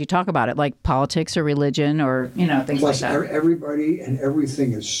recommend you talk about it, like politics or religion or, things Plus, like that. everybody and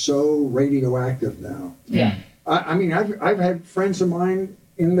everything is so radioactive now. Yeah. I mean, I've had friends of mine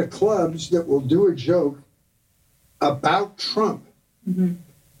in the clubs that will do a joke about Trump. Mm-hmm.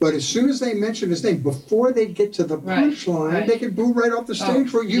 But as soon as they mention his name, before they get to the punchline, right. they can boo right off the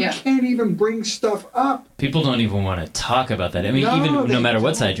stage where you can't even bring stuff up. People don't even want to talk about that. I mean, no matter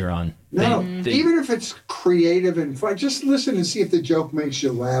what side you're on. No, even if it's creative and fun, just listen and see if the joke makes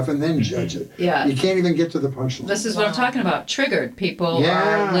you laugh and then judge it. Yeah. You can't even get to the punchline. This is what I'm talking about. Triggered. People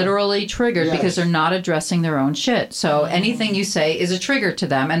Yeah. are literally triggered Yes. because they're not addressing their own shit. So anything you say is a trigger to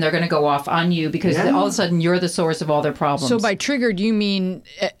them, and they're going to go off on you because all of a sudden you're the source of all their problems. So by triggered, you mean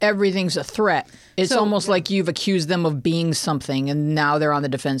everything's a threat. It's almost like you've accused them of being something, and now they're on the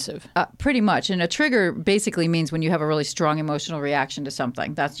defensive. Pretty much. And a trigger basically means when you have a really strong emotional reaction to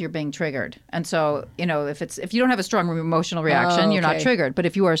something. That's you're being triggered. And so, if you don't have a strong emotional reaction, you're not okay. triggered. But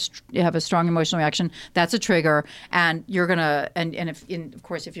if you have a strong emotional reaction, that's a trigger. And you're gonna of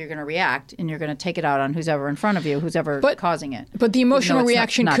course if you're gonna react and you're gonna take it out on who's ever in front of you, who's ever causing it. But the emotional Even though it's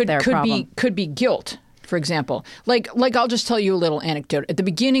reaction not their problem. could be guilt. For example, like I'll just tell you a little anecdote. At the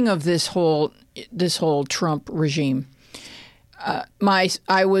beginning of this whole Trump regime,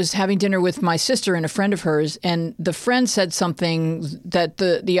 I was having dinner with my sister and a friend of hers, and the friend said something that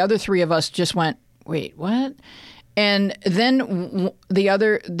the other three of us just went, "Wait, what?" And then the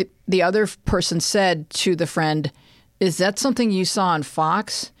other person said to the friend, "Is that something you saw on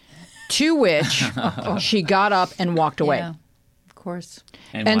Fox?" To which she got up and walked away. Yeah, of course.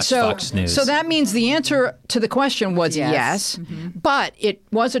 And watch so, Fox News. so that means the answer to the question was yes, but it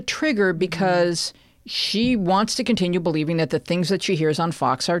was a trigger because she wants to continue believing that the things that she hears on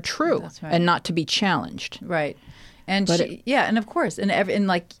Fox are true and not to be challenged. Right. And and of course, and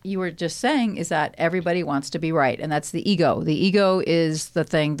like you were just saying, is that everybody wants to be right, and that's the ego. The ego is the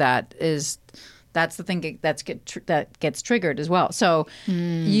thing that's the thing that gets triggered as well. So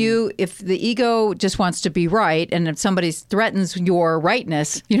if the ego just wants to be right, and if somebody threatens your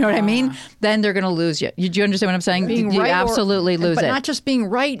rightness, you know what I mean, then they're going to lose you. Do you understand what I'm saying? Being you right absolutely lose but it. But not just being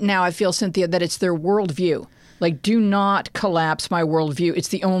right now, I feel, Cynthia, that it's their worldview. Like, do not collapse my worldview. It's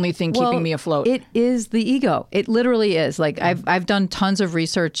the only thing keeping me afloat. It is the ego. It literally is. Like I've done tons of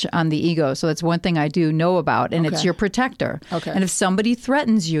research on the ego, so that's one thing I do know about, and it's your protector. Okay. And if somebody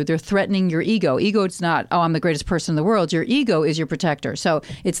threatens you, they're threatening your ego. Ego, it's not, oh, I'm the greatest person in the world. Your ego is your protector. So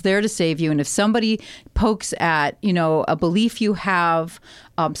it's there to save you. And if somebody pokes at, a belief you have,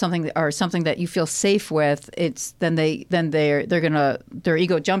 something that you feel safe with, their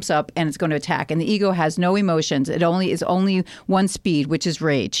ego jumps up and it's going to attack. And the ego has no emotions. It is only one speed, which is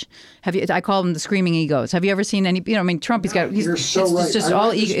rage. I call them the screaming egos. Have you ever seen any? Trump. You're so it's right. just I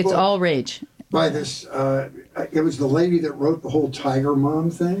all read this ego. It's book all rage. by this. It was the lady that wrote the whole Tiger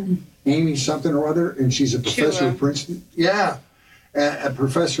Mom thing, Amy something or other, and she's a professor at Princeton. Yeah, a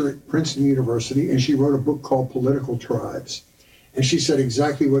professor at Princeton University, and she wrote a book called Political Tribes. And she said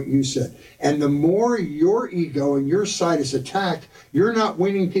exactly what you said. And the more your ego and your side is attacked, you're not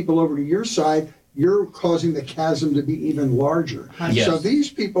winning people over to your side. You're causing the chasm to be even larger. Yes. So these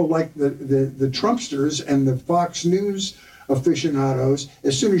people like the Trumpsters and the Fox News aficionados,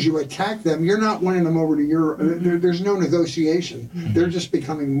 as soon as you attack them, you're not winning them over to your, there's no negotiation. They're just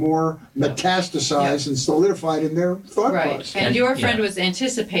becoming more metastasized and solidified in their thought process. And your friend was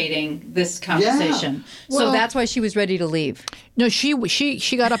anticipating this conversation. Well, so that's why she was ready to leave. No, she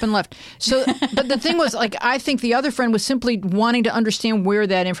got up and left. So, but the thing was, like, I think the other friend was simply wanting to understand where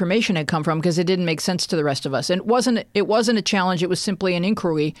that information had come from because it didn't make sense to the rest of us. And it wasn't a challenge. It was simply an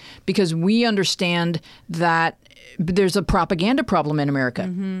inquiry because we understand that there's a propaganda problem in America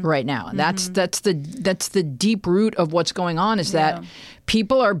right now. And that's the deep root of what's going on is that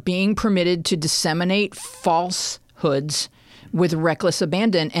people are being permitted to disseminate falsehoods with reckless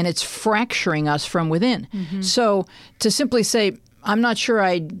abandon, and it's fracturing us from within. So to simply say, I'm not sure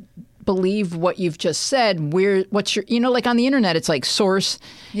I believe what you've just said, what's your, like on the internet, it's like source,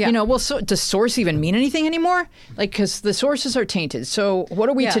 does source even mean anything anymore? Like, because the sources are tainted. So what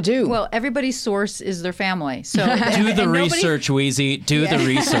are we to do? Well, everybody's source is their family. So do the research, Wheezy. Do the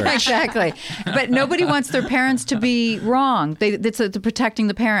research. Exactly. But nobody wants their parents to be wrong. It's protecting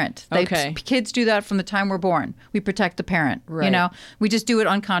the parent. Kids do that from the time we're born. We protect the parent. Right. We just do it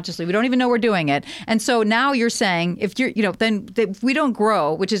unconsciously. We don't even know we're doing it. And so now you're saying if you're, then if we don't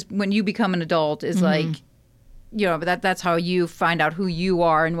grow, which is when you become an adult, is like, that's how you find out who you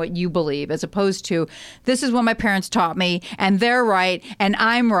are and what you believe, as opposed to this is what my parents taught me and they're right and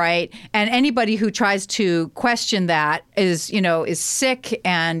I'm right, and anybody who tries to question that is sick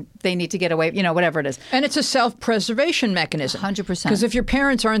and they need to get away, whatever it is. And it's a self-preservation mechanism. 100%. Because if your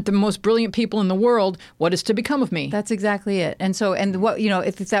parents aren't the most brilliant people in the world, what is to become of me? That's exactly it. And so, what,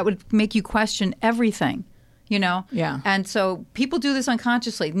 if that would make you question everything. Yeah. And so people do this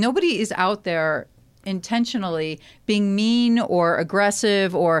unconsciously. Nobody is out there intentionally being mean or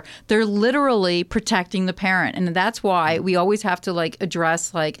aggressive, or they're literally protecting the parent. And that's why we always have to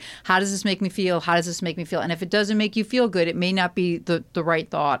address how does this make me feel? How does this make me feel? And if it doesn't make you feel good, it may not be the right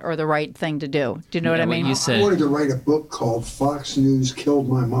thought or the right thing to do. Do you know what I mean? You said, I wanted to write a book called Fox News Killed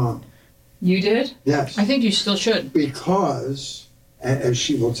My Mom. You did? Yes. I think you still should. Because, as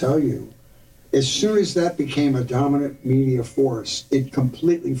she will tell you, as soon as that became a dominant media force, it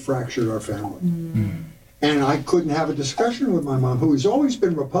completely fractured our family. And I couldn't have a discussion with my mom, who has always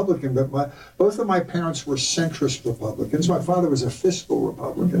been Republican, but both of my parents were centrist Republicans. My father was a fiscal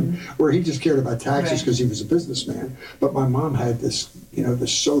Republican, where he just cared about taxes because he was a businessman. But my mom had this,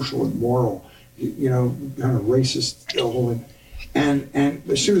 this social and moral, kind of racist element. And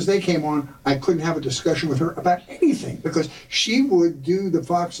as soon as they came on, I couldn't have a discussion with her about anything, because she would do the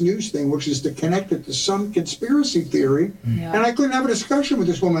Fox News thing, which is to connect it to some conspiracy theory. And I couldn't have a discussion with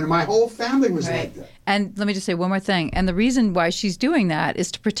this woman. And my whole family was like that. And let me just say one more thing. And the reason why she's doing that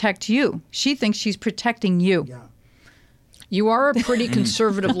is to protect you. She thinks she's protecting you. Yeah. You are a pretty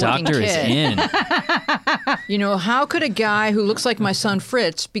conservative-looking doctor kid. is in. How could a guy who looks like my son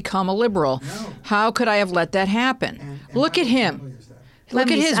Fritz become a liberal? No. How could I have let that happen? And Look at him.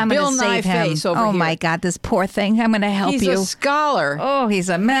 Look at his I'm Bill gonna Nye save him. face over here. Oh my God, this poor thing. I'm going to help He's you. a scholar. Oh, he's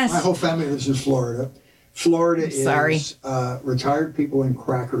a mess. My whole family lives in Florida. Florida sorry. is retired people and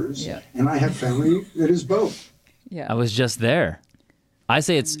crackers. And I have family that is both. I was just there. I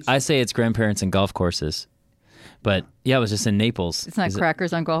say it's grandparents and golf courses. But I was just in Naples. It's not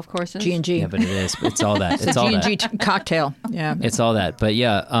crackers on golf courses. G&G. Yeah, but it is. It's all that. It's all G&G that. cocktail. Yeah. It's all that. But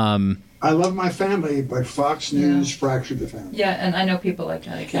I love my family, but Fox News fractured the family. Yeah, and I know people like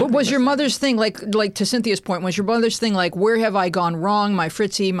that. What was your mother's thing, like to Cynthia's point, was your mother's thing like, where have I gone wrong? My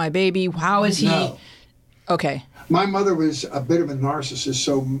Fritzy, my baby, how is he? No. Okay. My mother was a bit of a narcissist,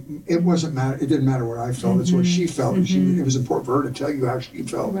 so it wasn't matter. It didn't matter what I felt. It's what she felt. And it was important for her to tell you how she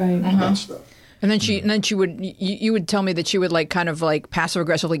felt about stuff. And then she would you would tell me that she would kind of passive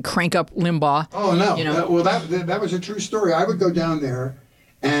aggressively crank up Limbaugh. Oh no! That was a true story. I would go down there,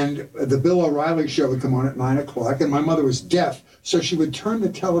 and the Bill O'Reilly show would come on at 9:00, and my mother was deaf, so she would turn the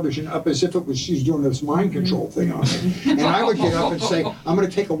television up as if she's doing this mind control thing on it. And I would get up and say, "I'm going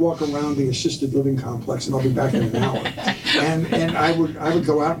to take a walk around the assisted living complex, and I'll be back in an hour." And I would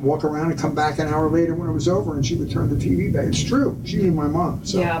go out and walk around and come back an hour later when it was over, and she would turn the TV back. It's true. She knew my mom.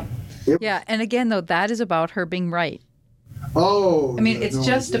 So. Yeah, and again, though, that is about her being right. Oh. I mean, it's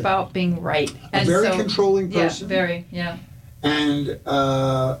just about being right. A very controlling person. Yeah. And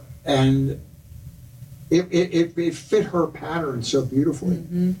it fit her pattern so beautifully,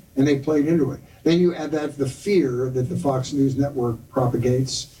 and they played into it. Then you add that the fear that the Fox News network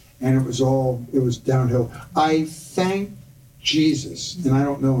propagates, and it was downhill. I thank Jesus, and I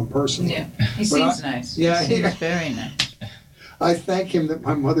don't know him personally. Yeah, he seems nice. Yeah, he seems very nice. I thank him that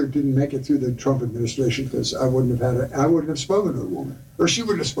my mother didn't make it through the Trump administration, because I wouldn't have spoken to the woman, or she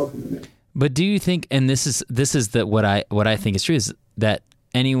wouldn't have spoken to me. But do you think, and this is what I think is true, is that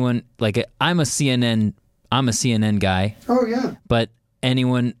anyone I'm a CNN guy. Oh yeah. But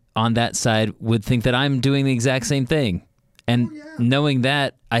anyone on that side would think that I'm doing the exact same thing. And knowing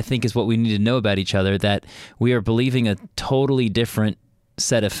that, I think, is what we need to know about each other, that we are believing a totally different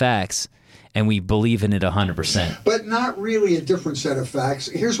set of facts, and we believe in it 100%. But not really a different set of facts.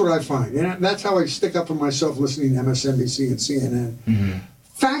 Here's what I find, and that's how I stick up for myself listening to MSNBC and CNN.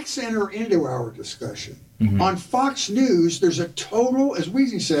 Facts enter into our discussion. On Fox News, there's a total, as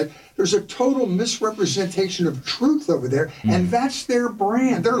Weezy said, there's a total misrepresentation of truth over there, and that's their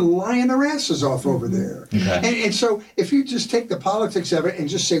brand. They're lying their asses off over there. And so if you just take the politics of it and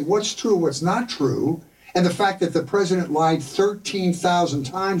just say what's true, what's not true, and the fact that the president lied 13,000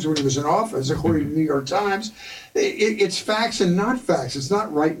 times when he was in office, according to the New York Times, it's facts and not facts. It's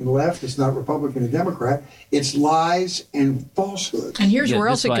not right and left. It's not Republican and Democrat. It's lies and falsehoods. And here's where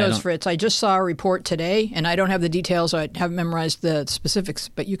else it goes, Fritz. I just saw a report today, and I don't have the details. I haven't memorized the specifics,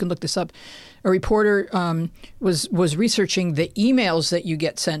 but you can look this up. A reporter was researching the emails that you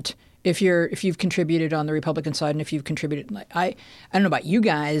get sent if you've contributed on the Republican side, and if you've contributed. I don't know about you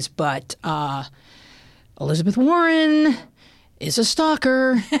guys, but Elizabeth Warren is a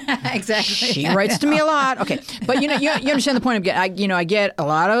stalker. Exactly. She writes to me a lot. Okay, but you understand the point I'm getting. I get a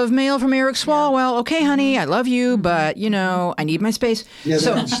lot of mail from Eric Swalwell. Okay, honey, I love you, but I need my space. Yeah, they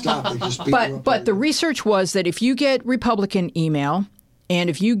don't stop. They just beat you up but the research was that if you get Republican email and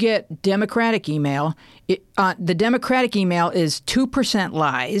if you get Democratic email, the Democratic email is 2%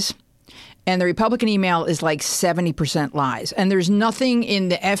 lies, and the Republican email is like 70% lies. And there's nothing in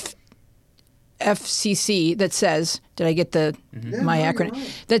the FCC that says, did I get my acronym?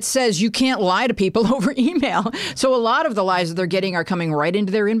 Right. That says you can't lie to people over email. So a lot of the lies that they're getting are coming right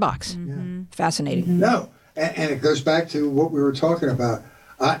into their inbox. Fascinating. No, and it goes back to what we were talking about.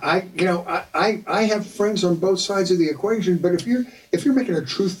 I have friends on both sides of the equation, but if you're making a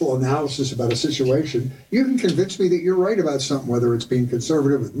truthful analysis about a situation, you can convince me that you're right about something, whether it's being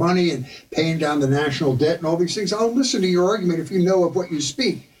conservative with money and paying down the national debt and all these things. I'll listen to your argument if you know of what you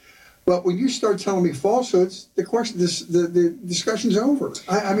speak. But when you start telling me falsehoods, the discussion's over.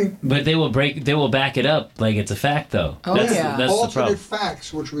 I mean, but they will back it up like it's a fact, though. Oh, that's yeah. That's alternate the problem.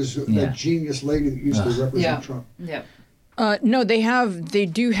 facts, which was a genius lady that used to represent Trump. Yeah. No, they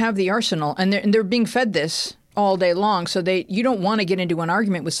do have the arsenal, and they're being fed this all day long. So you don't want to get into an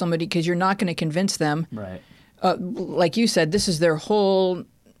argument with somebody because you're not going to convince them. Right. Like you said, this is their whole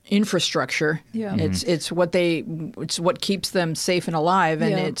infrastructure. Yeah. It's what keeps them safe and alive,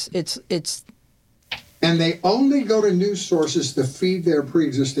 and it's and they only go to news sources to feed their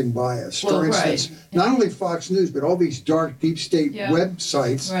pre-existing bias. For instance, not only Fox News, but all these dark, deep state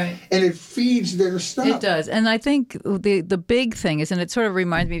websites, and it feeds their stuff. It does. And I think the big thing is, and it sort of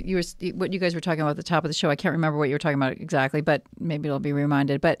reminds me, what you guys were talking about at the top of the show, I can't remember what you were talking about exactly, but maybe it'll be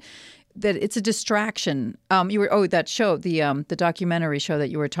reminded, but that it's a distraction. That show, the documentary show that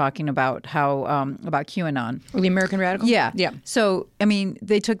you were talking about, how about QAnon, the American Radical. Yeah. So I mean,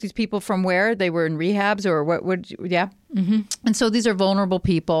 they took these people from where they were in rehabs or what? And so these are vulnerable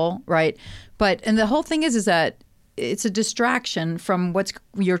people, right? And the whole thing is that it's a distraction from what's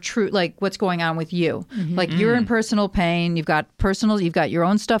going on with you. Like you're in personal pain, you've got your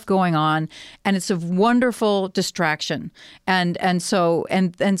own stuff going on, and it's a wonderful distraction. And so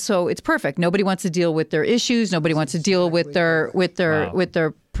it's perfect. Nobody wants to deal with their issues, nobody wants to deal with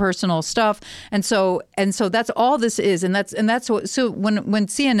their personal stuff, and so that's all this is, and that's what. So when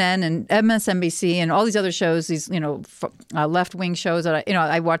CNN and MSNBC and all these other shows, these left wing shows that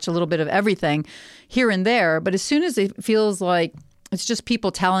I watch a little bit of everything here and there, but as soon as it feels like it's just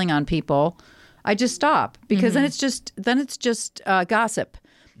people telling on people, I just stop because then it's just gossip.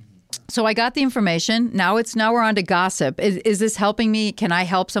 So I got the information. Now we're on to gossip. Is this helping me? Can I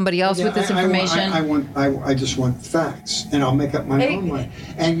help somebody else with this information? I just want facts, and I'll make up my own mind.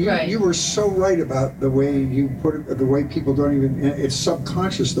 And you were so right about the way you put it, the way people don't even. It's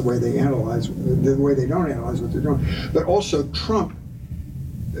subconscious the way they analyze, the way they don't analyze what they're doing. But also, Trump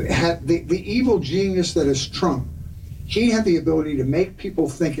had the evil genius that is Trump. He had the ability to make people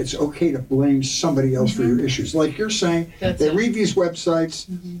think it's okay to blame somebody else for your issues. Like you're saying, they read these websites,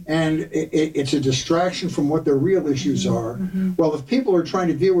 and it's a distraction from what their real issues are. Well, if people are trying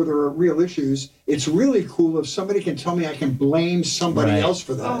to deal with their real issues, it's really cool if somebody can tell me I can blame somebody else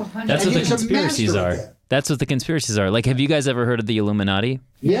for that. That's what the conspiracies are. That's what the conspiracies are. Like, have you guys ever heard of the Illuminati?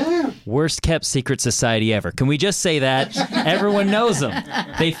 Yeah. Worst kept secret society ever. Can we just say that? Everyone knows them.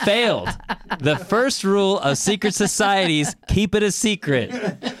 They failed. The first rule of secret societies, keep it a secret.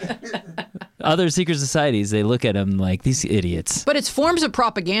 Other secret societies, they look at them like these idiots. But it's forms of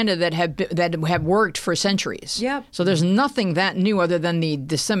propaganda that have worked for centuries. Yep. So there's nothing that new other than the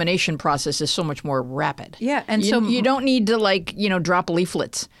dissemination process is so much more rapid. Yeah, and you don't need to drop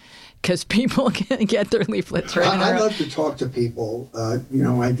leaflets. Because people can get their leaflets right. I love to talk to people. I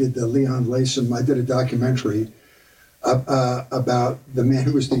did the Leon Laysom. I did a documentary about the man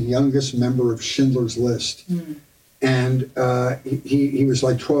who was the youngest member of Schindler's List, and he was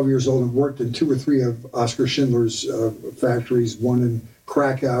like 12 years old and worked in 2 or 3 of Oskar Schindler's factories, one in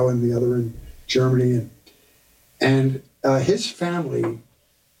Krakow and the other in Germany. And And his family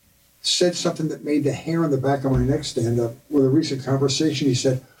said something that made the hair on the back of my neck stand up with a recent conversation. He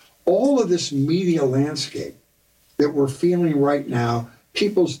said, all of this media landscape that we're feeling right now,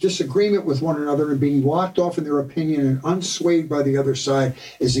 people's disagreement with one another and being locked off in their opinion and unswayed by the other side,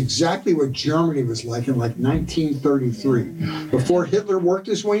 is exactly what Germany was like in like 1933. Before Hitler worked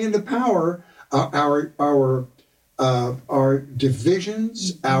his way into power, our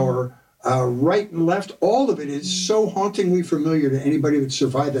divisions, our right and left, all of it is so hauntingly familiar to anybody that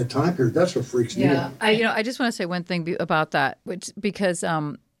survived that time period. That's what freaks me out. I just want to say one thing about that, which because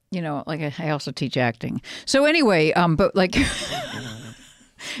like I also teach acting. So anyway, but like.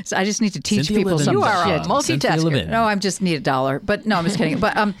 So I just need to teach people some You are shit. a multitasker. No, I just need $1. But no, I'm just kidding.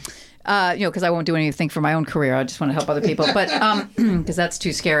 But because I won't do anything for my own career. I just want to help other people. But because that's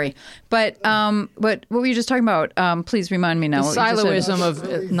too scary. But what were you just talking about? Please remind me now. The siloism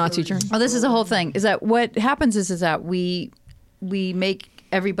of Nazi Germany. Oh, this is the whole thing. Is that what happens is that we make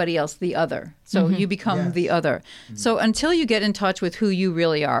everybody else the other. So you become the other. So until you get in touch with who you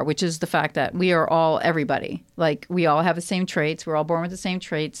really are, which is the fact that we are all everybody. Like we all have the same traits. We're all born with the same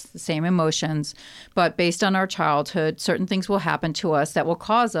traits, the same emotions. But based on our childhood, certain things will happen to us that will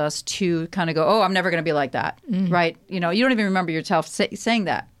cause us to kind of go, oh, I'm never going to be like that. Right? You don't even remember yourself saying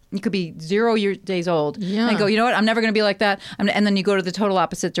that. You could be 0 days old and go, you know what? I'm never going to be like that. And then you go to the total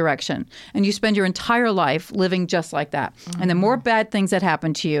opposite direction. And you spend your entire life living just like that. And the more bad things that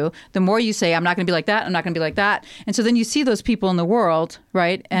happen to you, the more you say, I'm not going to be like that. I'm not going to be like that. And so then you see those people in the world,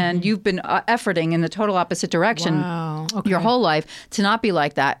 right? And you've been efforting in the total opposite direction your whole life to not be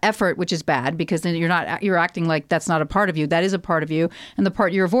like that. Effort, which is bad because then you're acting like that's not a part of you. That is a part of you. And the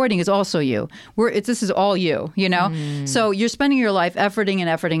part you're avoiding is also you. This is all you, So you're spending your life efforting,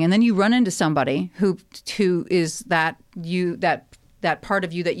 and then you run into somebody who is that part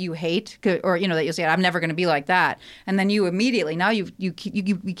of you that you hate, or that you say, I'm never going to be like that, and then you immediately now you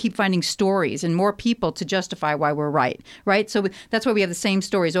keep finding stories and more people to justify why we're right. So that's why we have the same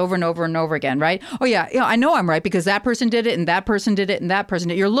stories over and over and over again, right? Oh yeah, I know I'm right because that person did it and that person did it and that person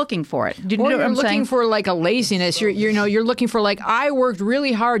did it. You're looking for it. Do you know what I'm saying? You're looking for like a laziness. You're looking for like, I worked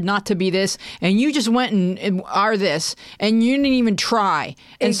really hard not to be this, and you just went and are this, and you didn't even try,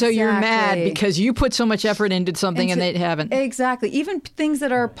 and so you're mad because you put so much effort into something and they haven't. Exactly. Even things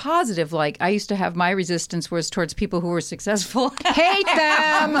that are positive, like I used to have my resistance was towards people who were successful. Hate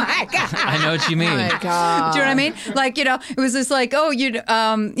them. I know what you mean. Oh my God. Do you know what I mean? Like, it was this like,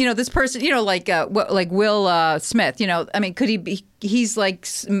 this person, like Will Smith, I mean, could he be? He's like,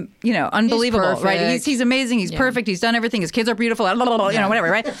 unbelievable, right? He's amazing. He's perfect. He's done everything. His kids are beautiful. Whatever,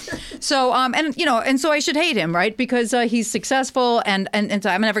 right? So, and so I should hate him, right? Because he's successful, and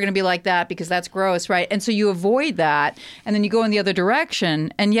so I'm never going to be like that because that's gross, right? And so you avoid that, and then you go in the other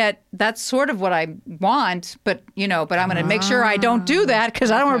direction, and yet that's sort of what I want, but I'm going to make sure I don't do that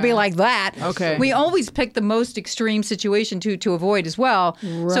because I don't want to be like that. Okay. We always pick the most extreme situation to avoid as well.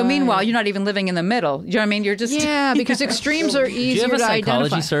 Right. So meanwhile, you're not even living in the middle. You know what I mean? You're just because extremes are easy. Do you have a psychology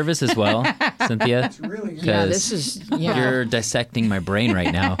identify. Service as well, Cynthia? It's really this is you're dissecting my brain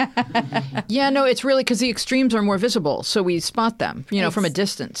right now. No, it's really because the extremes are more visible, so we spot them, from a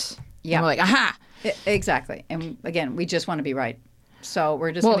distance. Yeah, and we're like, aha, exactly. And again, we just want to be right, so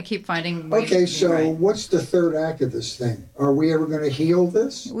we're just going to keep finding ways Okay, to be so right. what's the third act of this thing? Are we ever going to heal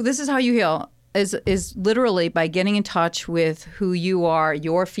this? Well, this is how you heal. Is literally by getting in touch with who you are,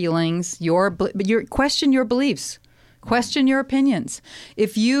 your feelings, question your beliefs. Question your opinions.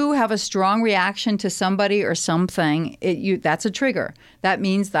 If you have a strong reaction to somebody or something, that's a trigger. That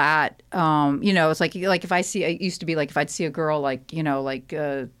means that it's like if I see, it used to be like if I'd see a girl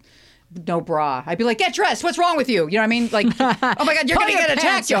no bra, I'd be like, get dressed. What's wrong with you? You know what I mean? Like, oh my God, you're going to get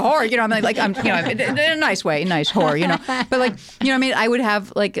attacked, you whore. I'm in a nice way, nice whore, But like, what I mean? I would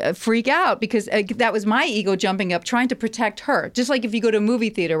have like a freak out because that was my ego jumping up, trying to protect her. Just like if you go to a movie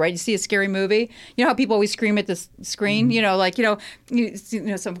theater, right? You see a scary movie. You know how people always scream at the screen?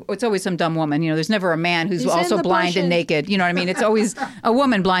 It's always some dumb woman. There's never a man who's also blind and naked. You know what I mean? It's always a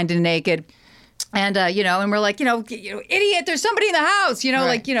woman blind and naked. And, and we're like, idiot, there's somebody in the house,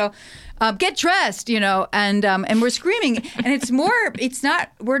 right. Get dressed, and we're screaming. And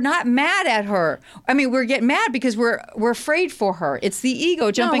we're not mad at her. I mean, we're getting mad because we're afraid for her. It's the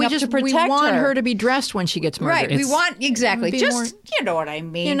ego jumping up to protect her. We want her to be dressed when she gets murdered. Right. We want, exactly. Just, you know what I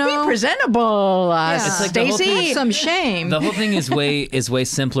mean. Be presentable, It's like Stacey. Some shame. The whole thing is way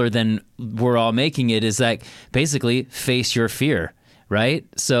simpler than we're all making it. Is like basically face your fear, right?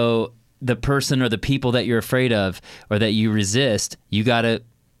 So the person or the people that you're afraid of or that you resist, you got to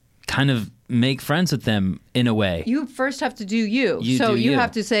kind of make friends with them in a way. You first have to do you. You so do you you.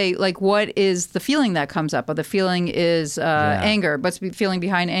 have to say, like, what is the feeling that comes up? Or the feeling is anger. What's the feeling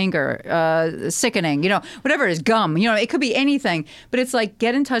behind anger? Sickening. Whatever it is, gum. It could be anything. But it's like,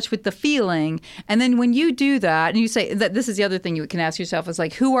 get in touch with the feeling. And then when you do that, and you say that, this is the other thing you can ask yourself is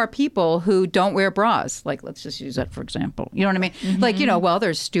like, who are people who don't wear bras? Like, let's just use that for example. You know what I mean? Mm-hmm. Like, well,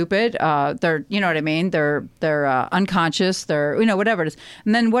 they're stupid. They're, you know what I mean? They're unconscious. They're, whatever it is.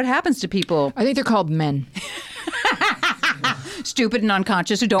 And then what happens to people? I think they're called men. Stupid and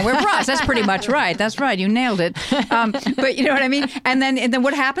unconscious who don't wear bras. That's pretty much right. That's right. You nailed it. But you know what I mean? And then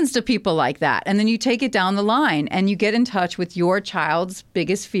what happens to people like that? And then you take it down the line and you get in touch with your child's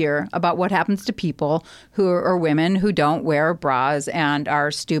biggest fear about what happens to people who are women who don't wear bras and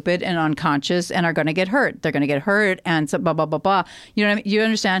are stupid and unconscious and are going to get hurt. They're going to get hurt and so blah, blah, blah, blah. You know what I mean? You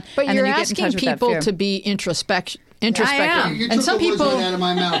understand? But and you're then you get in asking touch with that people fear. to be introspective. I am. You And took some the words people. right out of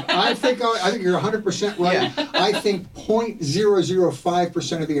my mouth. I think you're 100% right. I think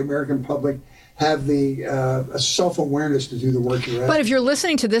 0.005% of the American public have the self-awareness to do the work you're asking. But if you're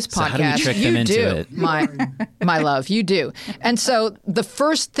listening to this So how do we podcast, trick you them into do, it? my love, you do. And so the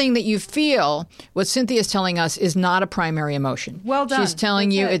first thing that you feel, what Cynthia's telling us, is not a primary emotion. Well done. She's telling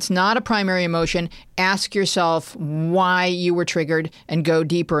That's you it. it's not a primary emotion. Ask yourself why you were triggered and go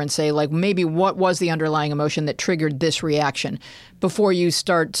deeper and say, like, maybe what was the underlying emotion that triggered this reaction before you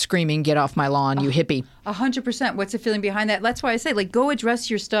start screaming, get off my lawn, you hippie. 100%. What's the feeling behind that? That's why I say, like, go address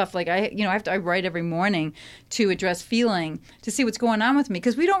your stuff. Like, I write every morning to address feeling, to see what's going on with me,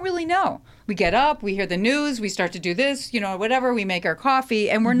 because we don't really know. We get up, we hear the news, we start to do this, whatever. We make our coffee,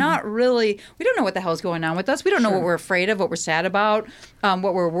 and we're not really. We don't know what the hell's going on with us. We don't know what we're afraid of, what we're sad about,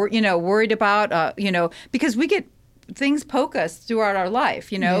 what we're worried about. Because we get. Things poke us throughout our life.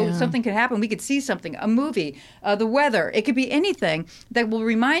 Something could happen. We could see something, a movie, the weather. It could be anything that will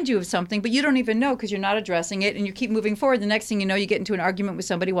remind you of something, but you don't even know because you're not addressing it, and you keep moving forward. The next thing you know, you get into an argument with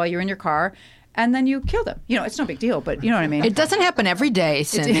somebody while you're in your car, and then you kill them. It's no big deal, but you know what I mean. It doesn't happen every day,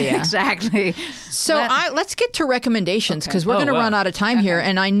 Cynthia. Exactly. So let's get to recommendations because we're Oh, going to wow. run out of time here.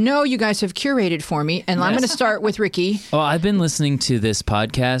 And I know you guys have curated for me. And I'm going to start with Ricky. Oh, I've been listening to this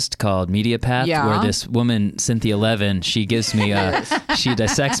podcast called Media Path, Yeah. where this woman, Cynthia Levin, she gives me she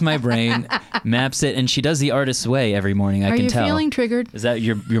dissects my brain, maps it, and she does the artist's way every morning. I Are can you tell. feeling triggered? Is that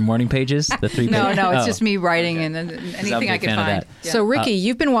your morning pages? The 3 No, pages? it's Oh. just me writing and I'm anything a I big can fan of find. that. Yeah. So, Ricky,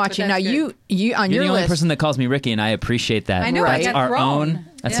 you've been watching. Now, that's you on You're your the only list. person that calls me Ricky, and I appreciate that. I know, Right. That's I've our grown. own.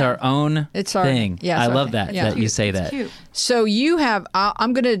 That's Yeah. our own It's our- thing. yes, I okay. love that Yeah. that you say It's that. cute. So you have,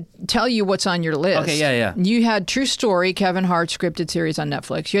 I'm going to tell you what's on your list. Okay, yeah. You had True Story, Kevin Hart scripted series on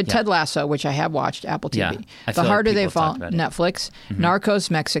Netflix. You had Yeah. Ted Lasso, which I have watched, Apple TV. Yeah, I The feel like Harder They people Fall, talked about it. Netflix. Narcos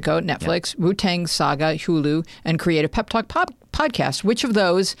Mexico, Netflix. Wu-Tang Saga, Hulu, and Creative Pep Talk podcast. Which of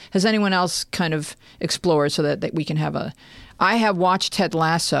those has anyone else kind of explored so that we can have a... I have watched Ted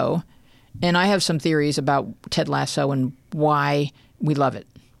Lasso, and I have some theories about Ted Lasso and why we love it.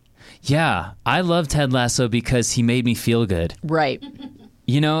 Yeah, I love Ted Lasso because he made me feel good. Right.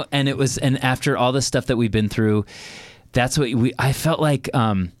 And after all the stuff that we've been through, that's what I felt like.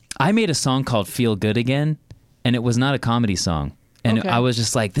 I made a song called "Feel Good Again," and it was not a comedy song. And Okay. I was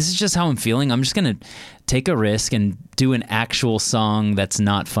just like, this is just how I'm feeling. I'm just gonna take a risk and do an actual song that's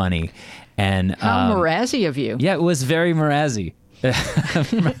not funny. And How Mrazzy of you. yeah, it was very Mrazzy.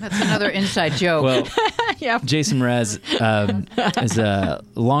 That's another inside joke. Well, Yeah. Jason Mraz is a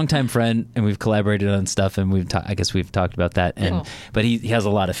longtime friend, and we've collaborated on stuff, and I guess we've talked about that. And but he has a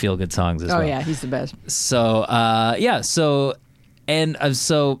lot of feel good songs as Oh, well. yeah, he's the best. So so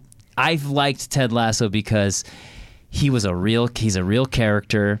I've liked Ted Lasso because he's a real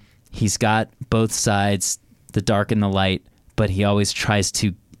character. He's got both sides, the dark and the light, but he always tries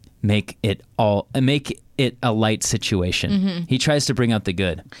to make it a light situation. Mm-hmm. He tries to bring out the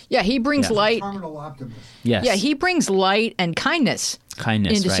good. Yeah, he brings light. Terminal optimist. Yes. Yeah, he brings light and kindness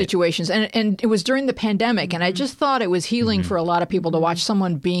into right. situations. And it was during the pandemic, and I just thought it was healing for a lot of people to watch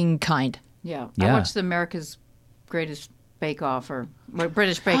someone being kind. Yeah. Yeah. I watched the America's Greatest Bake Off or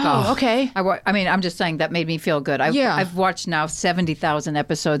British Bake Off. Oh, okay. I mean, I'm just saying that made me feel good. Yeah. I've watched now 70,000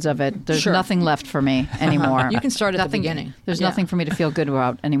 episodes of it. There's Sure. nothing left for me anymore. You can start at the Nothing- beginning. There's Yeah. nothing for me to feel good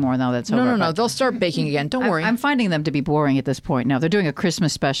about anymore now that's over. No. but They'll start baking again. Don't worry. I'm finding them to be boring at this point now. They're doing a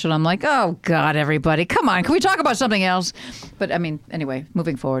Christmas special. I'm like, oh, God, everybody. Come on. Can we talk about something else? But, I mean, anyway,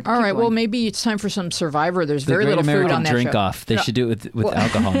 moving forward. All Keep right. going. Well, maybe it's time for some Survivor. There's The very Great little American food on that Drink show. Off. They should do it with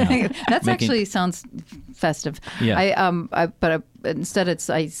alcohol now. That's Making- actually sounds festive. Yeah. But instead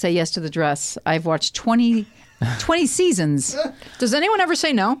I say yes to the dress. I've watched 20 seasons. Does anyone ever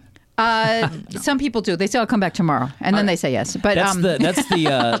say no? Some people do. They say I'll come back tomorrow, and then they say yes. But That's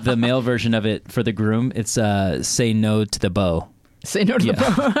the male version of it for the groom. It's say no to the bow. Say no to the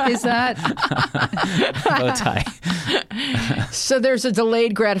bow. is that Bow tie. So there's a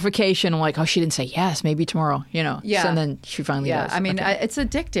delayed gratification. I'm like, oh, she didn't say yes. Maybe tomorrow. Yeah. So and then she finally Yeah, does. I mean, Okay. it's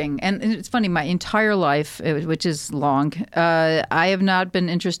addicting, and it's funny. My entire life, which is long, I have not been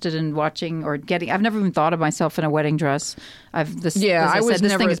interested in watching or getting. I've never even thought of myself in a wedding dress. As I was said, this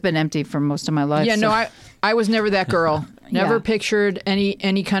never- thing has been empty for most of my life. Yeah, so- no, I was never that girl. Never Yeah. pictured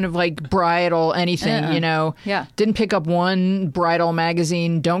any kind of like bridal anything, you know. Yeah. Didn't pick up one bridal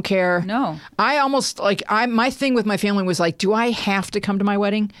magazine. Don't care. No. I almost like my thing with my family was like, do I have to come to my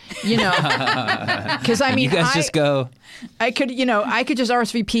wedding? You know, because I mean, You guys just go. I could just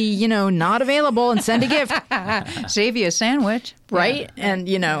RSVP, not available and send a gift. save you a sandwich, Right. And,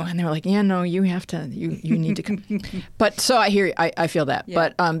 and they were like, yeah, no, you have to, you need to come. But so I hear, I feel that. Yeah.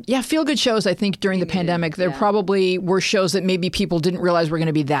 But feel good shows, I think during the pandemic, there yeah. probably were shows that maybe people didn't realize were going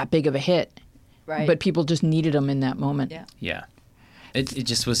to be that big of a hit. Right? But people just needed them in that moment. Yeah. Yeah. It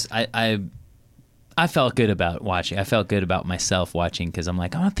just was. I felt good about watching. I felt good about myself watching because I'm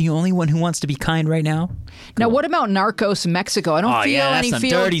like, I'm not the only one who wants to be kind right now. Now, what about Narcos Mexico? I don't Oh feel yeah, any that's some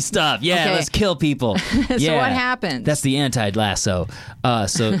dirty stuff. Yeah, Okay. let's kill people. So Yeah. what happens? That's the anti-lasso.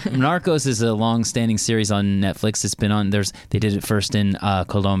 So Narcos is a long-standing series on Netflix. It's been on. They did it first in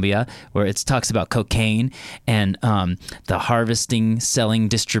Colombia, where it talks about cocaine and the harvesting, selling,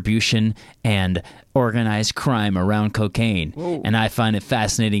 distribution, and organized crime around cocaine. Whoa. And I find it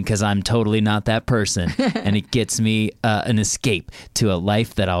fascinating because I'm totally not that person, and it gets me an escape to a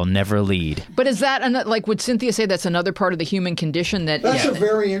life that I'll never lead. But is that, like, would Cynthia say that's another part of the human condition that... That's a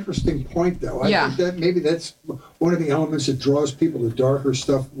very interesting point, though. I think that maybe that's one of the elements that draws people to darker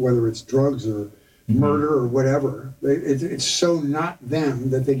stuff, whether it's drugs or murder or whatever. It's so not them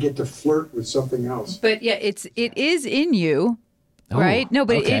that they get to flirt with something else. But yeah, it is in you. Oh, right? No,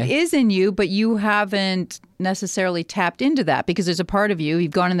 but okay. it is in you, but you haven't necessarily tapped into that because there's a part of you,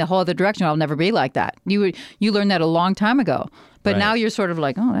 you've gone in the whole other direction. I'll never be like that. You learned that a long time ago. But Right. now you're sort of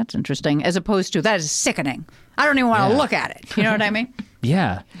like, oh, that's interesting, as opposed to, that is sickening. I don't even want to look at it. You know what I mean?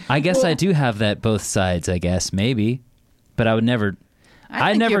 Yeah, I guess I do have that both sides. I guess maybe, but I would never.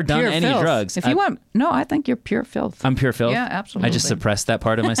 I've think never you're done pure any filth. drugs. If you want, no, I think you're pure filth. I'm pure filth. Yeah, absolutely. I just suppressed that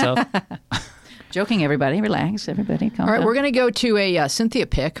part of myself. Joking, everybody. Relax, everybody. Calm All right, down. we're going to go to a Cynthia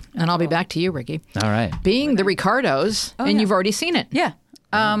pick, and I'll be back to you, Ricky. All right. Being the Ricardos, and yeah. you've already seen it. Yeah.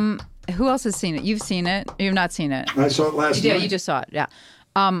 Who else has seen it? You've seen it. You've not seen it. I saw it last Yeah, night. you just saw it. Yeah.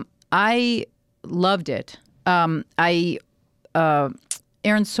 I loved it. Aaron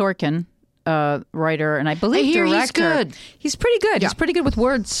Sorkin, writer, and I believe I hear he's director. good. He's pretty good. Yeah. He's pretty good with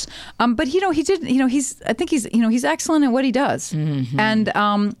words. But he did. I think he's excellent at what he does. Mm-hmm.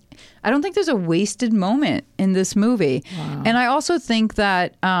 And I don't think there's a wasted moment in this movie. Wow. And I also think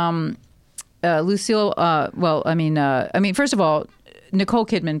that Lucille. First of all, Nicole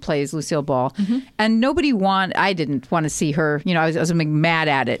Kidman plays Lucille Ball, and I didn't want to see her. I was mad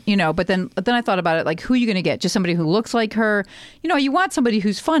at it. But then I thought about it, like, who are you going to get? Just somebody who looks like her. You want somebody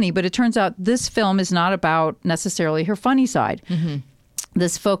who's funny, but it turns out this film is not about necessarily her funny side.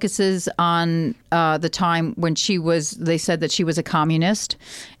 This focuses on the time when they said that she was a communist,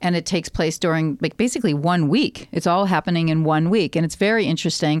 and it takes place during basically 1 week. It's all happening in 1 week, and it's very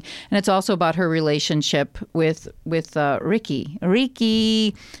interesting. And it's also about her relationship with Ricky.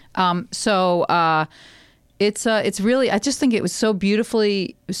 It's really, I just think it was so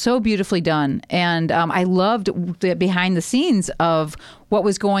beautifully done. And I loved the behind the scenes of what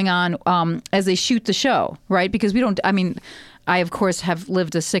was going on as they shoot the show, right? Because I, of course, have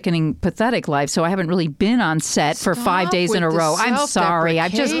lived a sickening, pathetic life, so I haven't really been on set for 5 days in a with the row. I'm sorry. I'm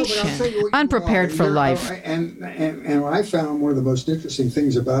just But I'll tell you what you unprepared are. for You're- life. And I found one of the most interesting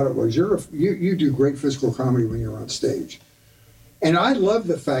things about it was you do great physical comedy when you're on stage. And I love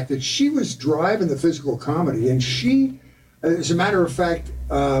the fact that she was driving the physical comedy, and she, as a matter of fact,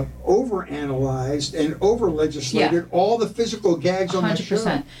 overanalyzed and over-legislated all the physical gags on that show.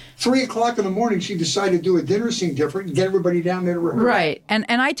 100%. 3 o'clock in the morning, she decided to do a dinner scene different and get everybody down there to rehearse. Right. And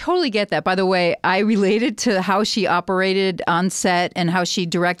I totally get that. By the way, I related to how she operated on set and how she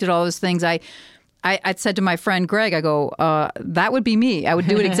directed all those things. I said to my friend Greg, I go, that would be me. I would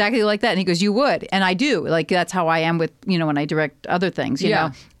do it exactly like that. And he goes, you would. And I do. Like, that's how I am with, when I direct other things, you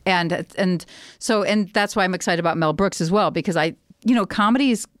know. And that's why I'm excited about Mel Brooks as well, because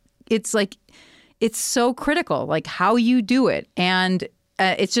comedy it's so critical, like how you do it. And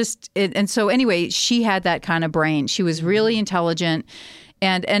and so anyway, she had that kind of brain. She was really intelligent.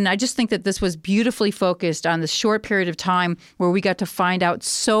 And I just think that this was beautifully focused on this short period of time where we got to find out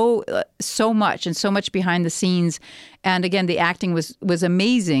so much and so much behind the scenes. And again, the acting was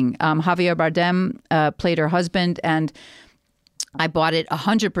amazing. Javier Bardem played her husband, and I bought it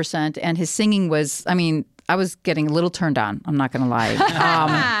 100%. And his singing was, I mean, I was getting a little turned on. I'm not going to lie.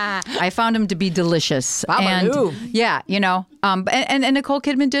 I found him to be delicious. Babalu. And yeah, you know, and Nicole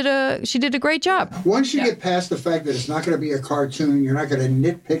Kidman did a great job. Once you get past the fact that it's not going to be a cartoon, you're not going to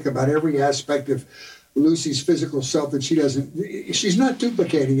nitpick about every aspect of Lucy's physical self that she's not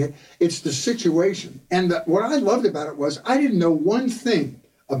duplicating it. It's the situation. And what I loved about it was I didn't know one thing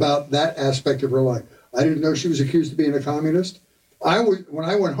about that aspect of her life. I didn't know she was accused of being a communist. When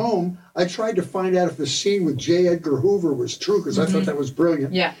I went home, I tried to find out if the scene with J. Edgar Hoover was true because I thought that was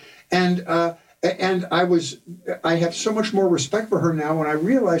brilliant. Yeah. And I have so much more respect for her now when I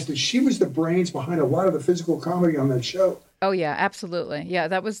realized that she was the brains behind a lot of the physical comedy on that show. Oh yeah, absolutely. Yeah,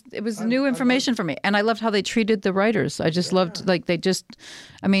 it was new information for me, and I loved how they treated the writers. I just loved the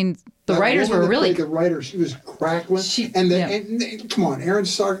writers were really the writer. She was crackling, and come on, Aaron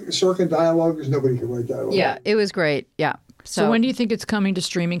Sorkin dialogue. There's nobody who can write dialogue. Yeah, it was great. Yeah. So when do you think it's coming to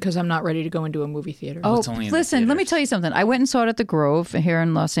streaming? Because I'm not ready to go into a movie theater. Oh, It's only in the listen, let me theaters. tell you something. I went and saw it at the Grove here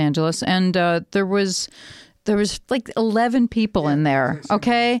in Los Angeles, and there was like 11 people in there,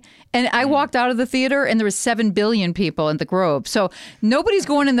 okay? And I walked out of the theater, and there was 7 billion people in the Grove. So nobody's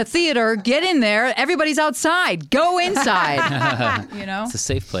going in the theater. Get in there. Everybody's outside. Go inside. You know? It's a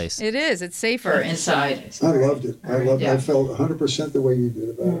safe place. It is. It's safer inside. I loved it. I felt 100% the way you did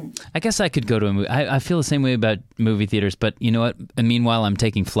about it. I guess I could go to a movie. I feel the same way about movie theaters, but you know what? And meanwhile, I'm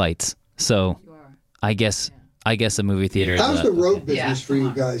taking flights, so I guess a movie theater. How's the road business Yeah. for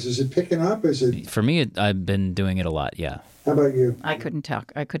you guys? Is it picking up? Is it? For me, I've been doing it a lot. Yeah. How about you? I couldn't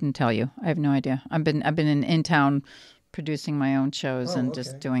tell you. I have no idea. I've been in town producing my own shows and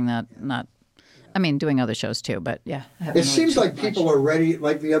just doing that. Doing other shows too, but yeah. I haven't It really seems like much. people are ready,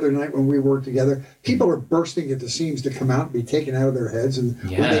 like the other night when we worked together, people are bursting at the seams to come out and be taken out of their heads. And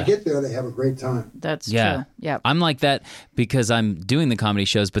when Yeah. they get there, they have a great time. That's Yeah. true. Yeah. I'm like that because I'm doing the comedy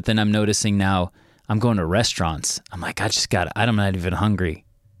shows, but then I'm noticing now I'm going to restaurants. I'm like, I'm not even hungry.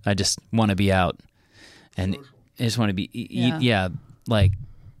 I just want to be out. And I just want to be, like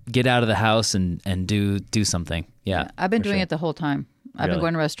get out of the house and do something. Yeah. I've been for doing sure. it the whole time. I've been Really?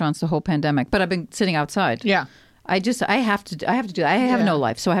 going to restaurants the whole pandemic, but I've been sitting outside. Yeah. I have to do that. I have no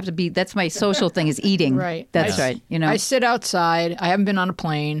life, so I have to be. That's my social thing is eating. Right. That's right. You know. I sit outside. I haven't been on a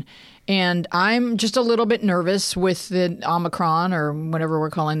plane. And I'm just a little bit nervous with the Omicron or whatever we're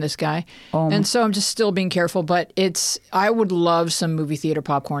calling this guy. And so I'm just still being careful. But I would love some movie theater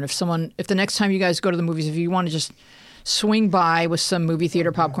popcorn. If the next time you guys go to the movies, if you want to just swing by with some movie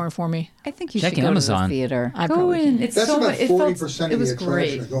theater popcorn for me. I think you Check should go Amazon. to the theater. I go probably in. can. It's That's so about much. 40% It of was the attraction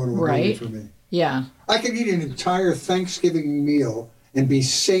great. of going to a movie Right. for me. Yeah. I could eat an entire Thanksgiving meal and be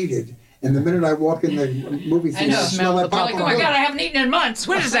sated. And the minute I walk in the movie theater, I smell that popcorn. I haven't eaten in months.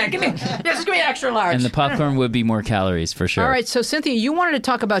 What is that? Give me extra large. And the popcorn would be more calories for sure. All right, so Cynthia, you wanted to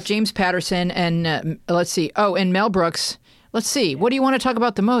talk about James Patterson and let's see. Oh, and Mel Brooks. Let's see. What do you want to talk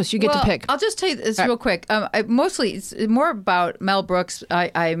about the most? You get to pick. I'll just tell you this real quick. Mostly, it's more about Mel Brooks.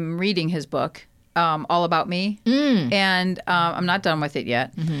 I'm reading his book, All About Me, and I'm not done with it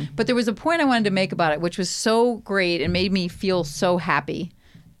yet. But there was a point I wanted to make about it, which was so great and made me feel so happy,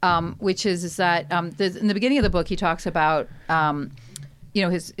 which is that in the beginning of the book, he talks about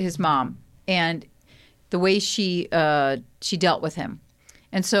his mom and the way she dealt with him.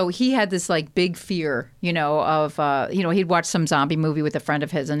 And so he had this like big fear, of, he'd watched some zombie movie with a friend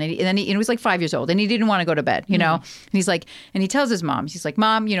of his, and he was like 5 years old, and he didn't want to go to bed, and he's like, and he tells his mom, he's like,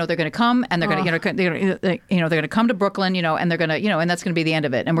 Mom, they're going to come, and they're going to, they're going to come to Brooklyn, and they're going to, and that's going to be the end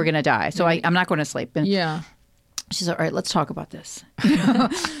of it, and we're going to die. So I'm not going to sleep. And Yeah. she's like, all right, let's talk about this.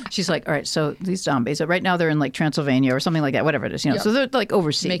 She's like, all right, so these zombies, right now they're in like Transylvania or something like that, whatever it is, So they're like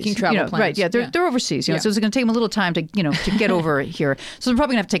overseas. Making travel plans. Right, yeah, they're overseas, So it's going to take them a little time to, to get over here. So they're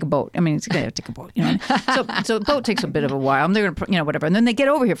probably going to have to take a boat. I mean, it's going to have to take a boat, So the boat takes a bit of a while, and they're going to, whatever. And then they get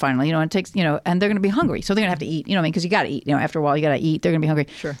over here finally, and it takes, and they're going to be hungry. So they're going to have to eat, because you got to eat, after a while you got to eat. They're going to be hungry.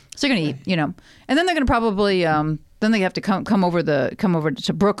 Sure. So they're going to eat, And then they're going to probably, then they have to come over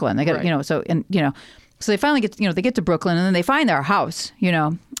to Brooklyn. They got, Right. So they finally get, they get to Brooklyn, and then they find our house,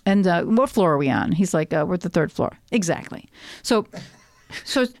 and what floor are we on? He's like, we're at the 3rd floor. Exactly. So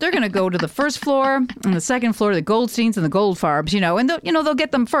they're going to go to the 1st floor and the 2nd floor, the Goldsteins and the Goldfarbs, and they'll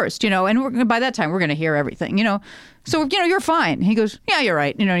get them first, and by that time we're going to hear everything, So, you're fine. He goes, yeah, you're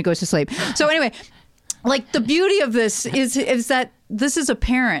right. And he goes to sleep. So anyway, like the beauty of this is that this is a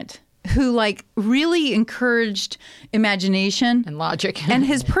parent who like really encouraged imagination And logic. and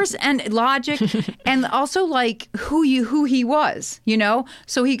his person and logic and also like who he was, you know?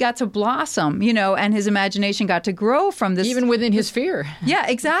 So he got to blossom, you know, and his imagination got to grow from this. Even within his fear. Yeah,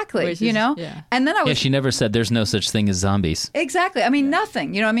 exactly. Which You is- know? yeah. And then I was Yeah, she never said there's no such thing as zombies. exactly. I mean,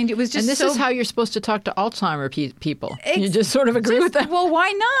 nothing, you know, I mean, it was just And this so is how you're supposed to talk to Alzheimer people. You just sort of agree with that. Well,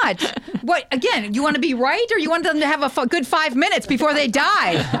 why not? What again? You want to be right, or you want them to have a good 5 minutes before they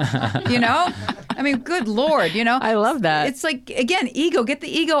die? You know, I mean, good Lord, you know. I love that. It's like again, ego. Get the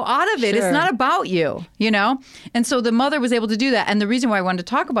ego out of it. Sure. It's not about you, you know. And so the mother was able to do that. And the reason why I wanted to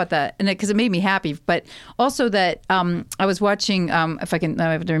talk about that, and because it made me happy, but also that I was watching. If I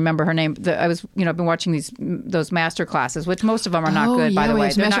have to remember her name. I was, you know, I've been watching those master classes, which most of them are not good, by the way.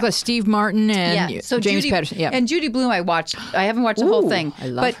 They're not- Masterclass Steve Martin and so James Judy, Patterson. Yeah. And Judy Blume, I haven't watched the whole Ooh, thing, I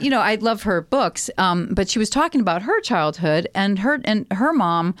love but you know, I love her books. But she was talking about her childhood and her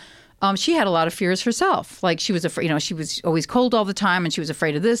mom. She had a lot of fears herself. Like she was afraid, you know, she was always cold all the time, and she was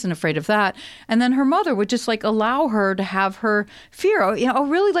afraid of this and afraid of that. And then her mother would just like allow her to have her fear. Oh, you know,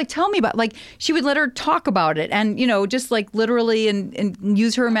 really, like tell me about. Like she would let her talk about it, and you know, just like literally and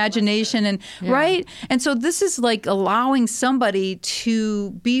use her imagination and right. And so this is like allowing somebody to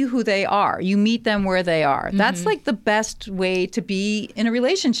be who they are. You meet them where they are. That's like the best way to be in a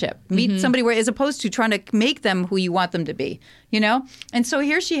relationship. Meet somebody where, as opposed to trying to make them who you want them to be. You know? And so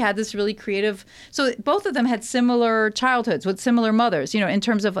here she had this really creative, so both of them had similar childhoods with similar mothers, you know, in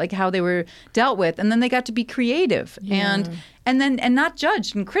terms of like how they were dealt with. And then they got to be creative and not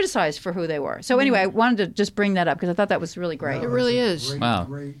judged and criticized for who they were. So anyway, I wanted to just bring that up because I thought that was really great. It really is. Great, Wow.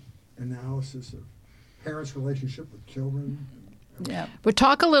 Great analysis of parents' relationship with children. Yeah. But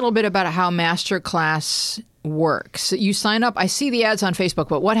talk a little bit about how Masterclass works. You sign up. I see the ads on Facebook,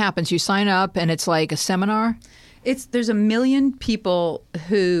 but what happens? You sign up and it's like a seminar? There's 1 million people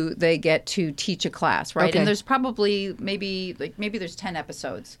who they get to teach a class, right? Okay. And there's probably maybe there's 10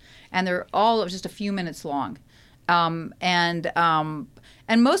 episodes, and they're all just a few minutes long. And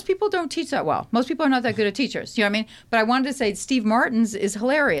most people don't teach that well. Most people are not that good at teachers. You know what I mean? But I wanted to say Steve Martin's is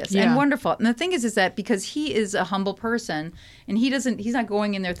hilarious Yeah. and wonderful. And the thing is that because he is a humble person, and he's not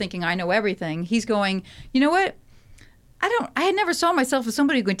going in there thinking I know everything. He's going, you know what? I had never saw myself as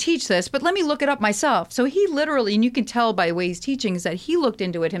somebody who could teach this, but let me look it up myself. So he literally, and you can tell by the way he's teaching, is that he looked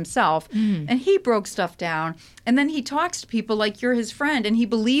into it himself and he broke stuff down. And then he talks to people like you're his friend and he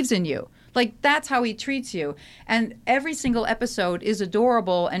believes in you. Like that's how he treats you. And every single episode is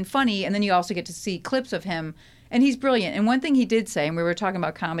adorable and funny. And then you also get to see clips of him. And he's brilliant. And one thing he did say, and we were talking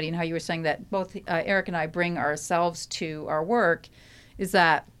about comedy and how you were saying that both Eric and I bring ourselves to our work, is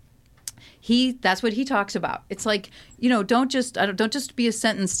that that's what he talks about. It's like, you know, don't just be a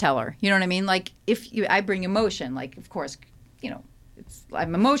sentence teller. You know what I mean? Like I bring emotion, like of course, you know,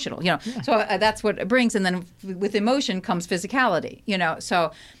 I'm emotional, you know. Yeah. So that's what it brings, and then with emotion comes physicality, you know.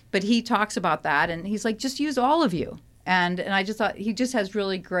 So, but he talks about that, and he's like, just use all of you. And I just thought he just has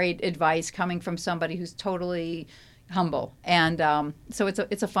really great advice coming from somebody who's totally humble, and so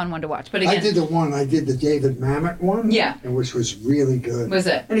it's a fun one to watch. But again, I did the David Mamet one, yeah, and which was really good. Was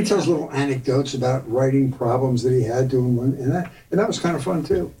it? And he tells little anecdotes about writing problems that he had doing one, and that was kind of fun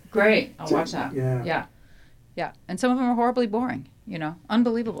too. Great, I'll watch that. Yeah. And some of them are horribly boring. You know,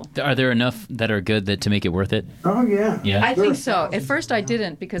 unbelievable. Are there enough that are good to make it worth it? Oh yeah. Yeah. I think so. At first, I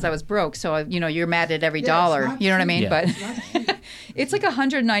didn't because I was broke. So you're mad at every dollar. You know what I mean? Yeah. But it's like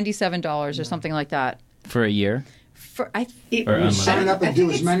 $197 or something like that. For a year? Or sign up and do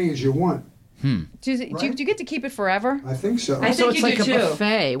as many as you want. Do you get to keep it forever? I think so. I So think it's you like do a too.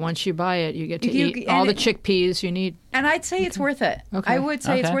 buffet. Once you buy it, you get to eat all the chickpeas you need. And I'd say it's worth it. Okay. I would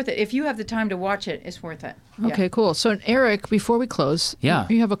say it's Okay. worth it. If you have the time to watch it, it's worth it. Okay, cool. So, Eric, before we close, Yeah.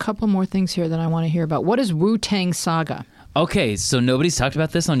 you have a couple more things here that I want to hear about. What is Wu-Tang Saga? Okay, so nobody's talked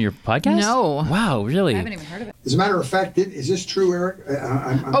about this on your podcast? No. Wow, really? I haven't even heard of it. As a matter of fact, is this true, Eric?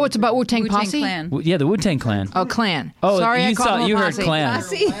 Oh, it's about Wu-Tang Wu-Tang Posse? Clan. Yeah, the Wu-Tang Clan. Oh, Clan. Oh, Sorry, I called him a you heard posse. Clan.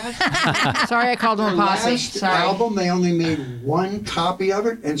 Sorry, I called him a posse. Last Sorry. album, they only made one copy of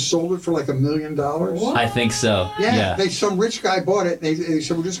it and sold it for like $1 million. I think so. Yeah, some rich guy bought it. They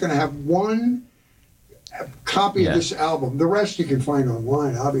said we're just going to have one copy of this album. The rest you can find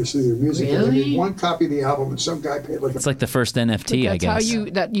online. Obviously, their music. But they made one copy of the album, and some guy paid like. It's like the first NFT, I That's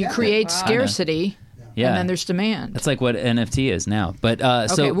guess. how you create scarcity. Yeah. And then there's demand. That's like what NFT is now. But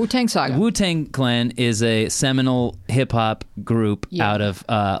Okay, Wu-Tang Saga. Wu-Tang Clan is a seminal hip hop group Yeah. out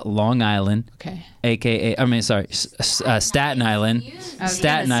of Long Island, Okay. aka Staten Island.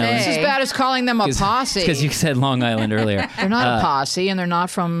 Staten Island. It's as bad as calling them a posse. Because you said Long Island earlier. They're not a posse, and they're not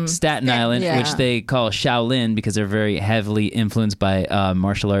from... Staten Island, Yeah. which they call Shaolin because they're very heavily influenced by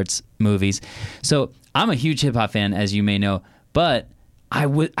martial arts movies. So I'm a huge hip hop fan, as you may know, but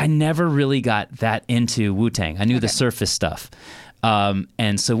I never really got that into Wu-Tang. I knew the surface stuff.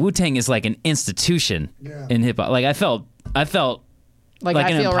 And so Wu-Tang is like an institution in hip hop. Like I felt like I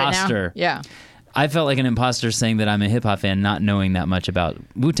an feel imposter. Right now? Yeah. I felt like an imposter saying that I'm a hip hop fan, not knowing that much about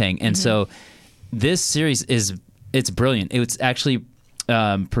Wu-Tang. And so this series it's brilliant. It was actually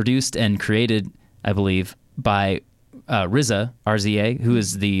produced and created, I believe, by RZA, who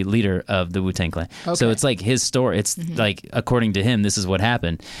is the leader of the Wu-Tang Clan. Okay. So it's like his story. It's like, according to him, this is what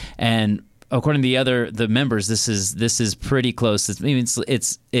happened. And according to the members, this is pretty close.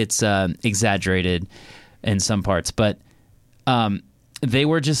 It's exaggerated in some parts, but they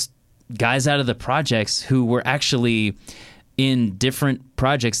were just guys out of the projects who were actually in different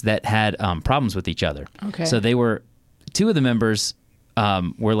projects that had problems with each other. Okay. So they were, two of the members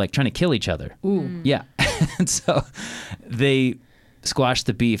were like trying to kill each other. Ooh. Yeah. And so they squashed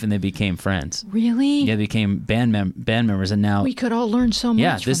the beef and they became friends. Really? Yeah, they became band members, and now We could all learn so much.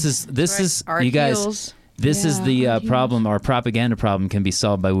 yeah, from this is Art you guys. heals. This is the problem. Our propaganda problem can be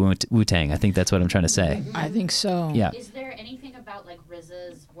solved by Wu-Tang. I think that's what I'm trying to say. I think so. Yeah. Is there anything about like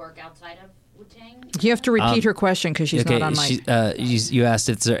RZA's work outside of Wu-Tang? You have to repeat her question because she's not on mic. You asked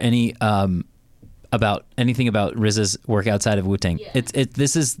if there any about anything about RZA's work outside of Wu-Tang. Yeah.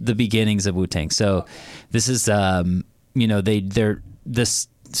 This is the beginnings of Wu-Tang. So this is they're this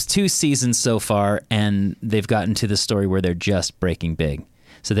 2 seasons so far, and they've gotten to the story where they're just breaking big.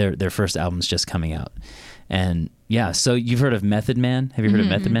 So their first album's just coming out. And yeah, so you've heard of Method Man? Have you heard of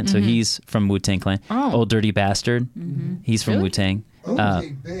Method Man? So he's from Wu-Tang Clan. Oh. Old Dirty Bastard. He's from Wu-Tang.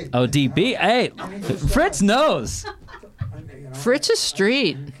 ODB. Hey, Fritz knows. Fritz is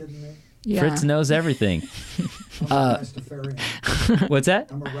street. Yeah. Fritz knows everything. I'm a Rastafarian. What's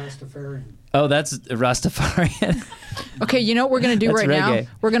that? I'm a Rastafarian. Oh, that's Rastafarian. Okay, you know what we're going to do That's right reggae. now?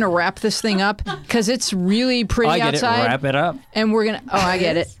 We're going to wrap this thing up because it's really pretty I get outside. it. Wrap it up. And we're going to... Oh, I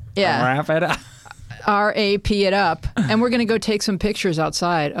get it. Yeah. Wrap it up. R-A-P it up. And we're going to go take some pictures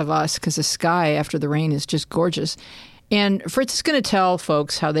outside of us because the sky after the rain is just gorgeous. And Fritz is going to tell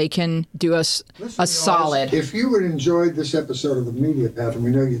folks how they can do us a solid. If you would enjoyed this episode of the Media Path, and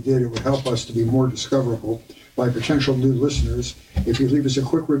we know you did, it would help us to be more discoverable by potential new listeners if you leave us a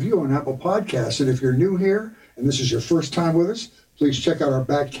quick review on Apple Podcasts. And if you're new here and this is your first time with us, please check out our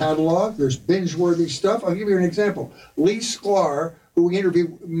back catalog. There's binge-worthy stuff. I'll give you an example. Lee Sklar, who we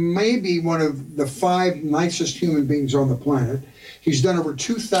interviewed, may be one of the 5 nicest human beings on the planet. He's done over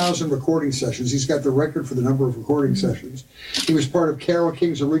 2,000 recording sessions. He's got the record for the number of recording sessions. He was part of Carole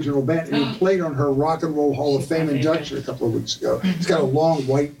King's original band, and he played on her Rock and Roll Hall of Fame induction a couple of weeks ago. He's got a long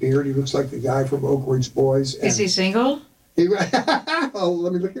white beard. He looks like the guy from Oak Ridge Boys. Is he single? Well,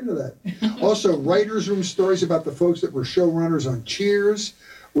 let me look into that. Also, writers' room stories about the folks that were showrunners on Cheers.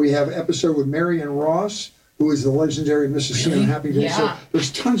 We have an episode with Marion Ross, who is the legendary Mrs. C on Happy Days. So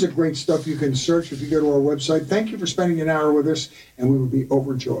there's tons of great stuff you can search if you go to our website. Thank you for spending an hour with us, and we would be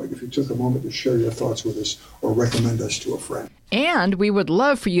overjoyed if you took a moment to share your thoughts with us or recommend us to a friend. And we would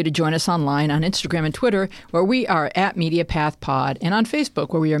love for you to join us online on Instagram and Twitter, where we are at Media Path Pod, and on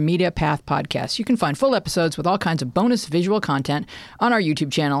Facebook, where we are Media Path Podcast. You can find full episodes with all kinds of bonus visual content on our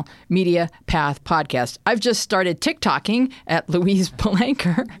YouTube channel, Media Path Podcast. I've just started TikToking at Louise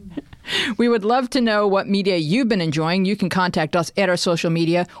Palanker. We would love to know what media you've been enjoying. You can contact us at our social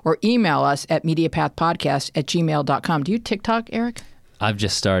media or email us at mediapathpodcast@gmail.com. Do you TikTok, Eric? I've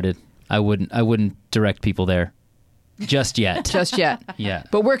just started. I wouldn't direct people there just yet. Just yet. Yeah.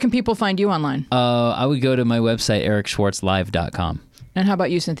 But where can people find you online? I would go to my website, ericschwartzlive.com. And how about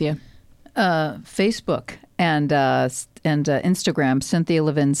you, Cynthia? Facebook and Instagram, Cynthia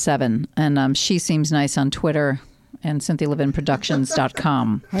Levin 7, and She Seems Nice on Twitter, and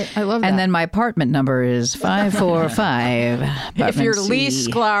CynthiaLevinProductions.com. I love that. And then my apartment number is 545. If you're apartment Lee C.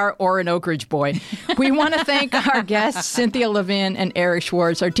 Sklar or an Oak Ridge boy. We want to thank our guests, Cynthia Levin and Eric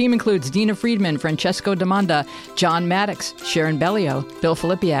Schwartz. Our team includes Dina Friedman, Francesco Demanda, John Maddox, Sharon Bellio, Bill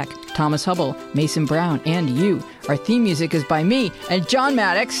Filipiak, Thomas Hubble, Mason Brown, and you. Our theme music is by me and John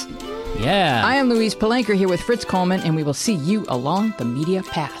Maddox. Yeah. I am Louise Palanker here with Fritz Coleman, and we will see you along the media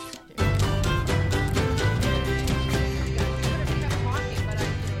path.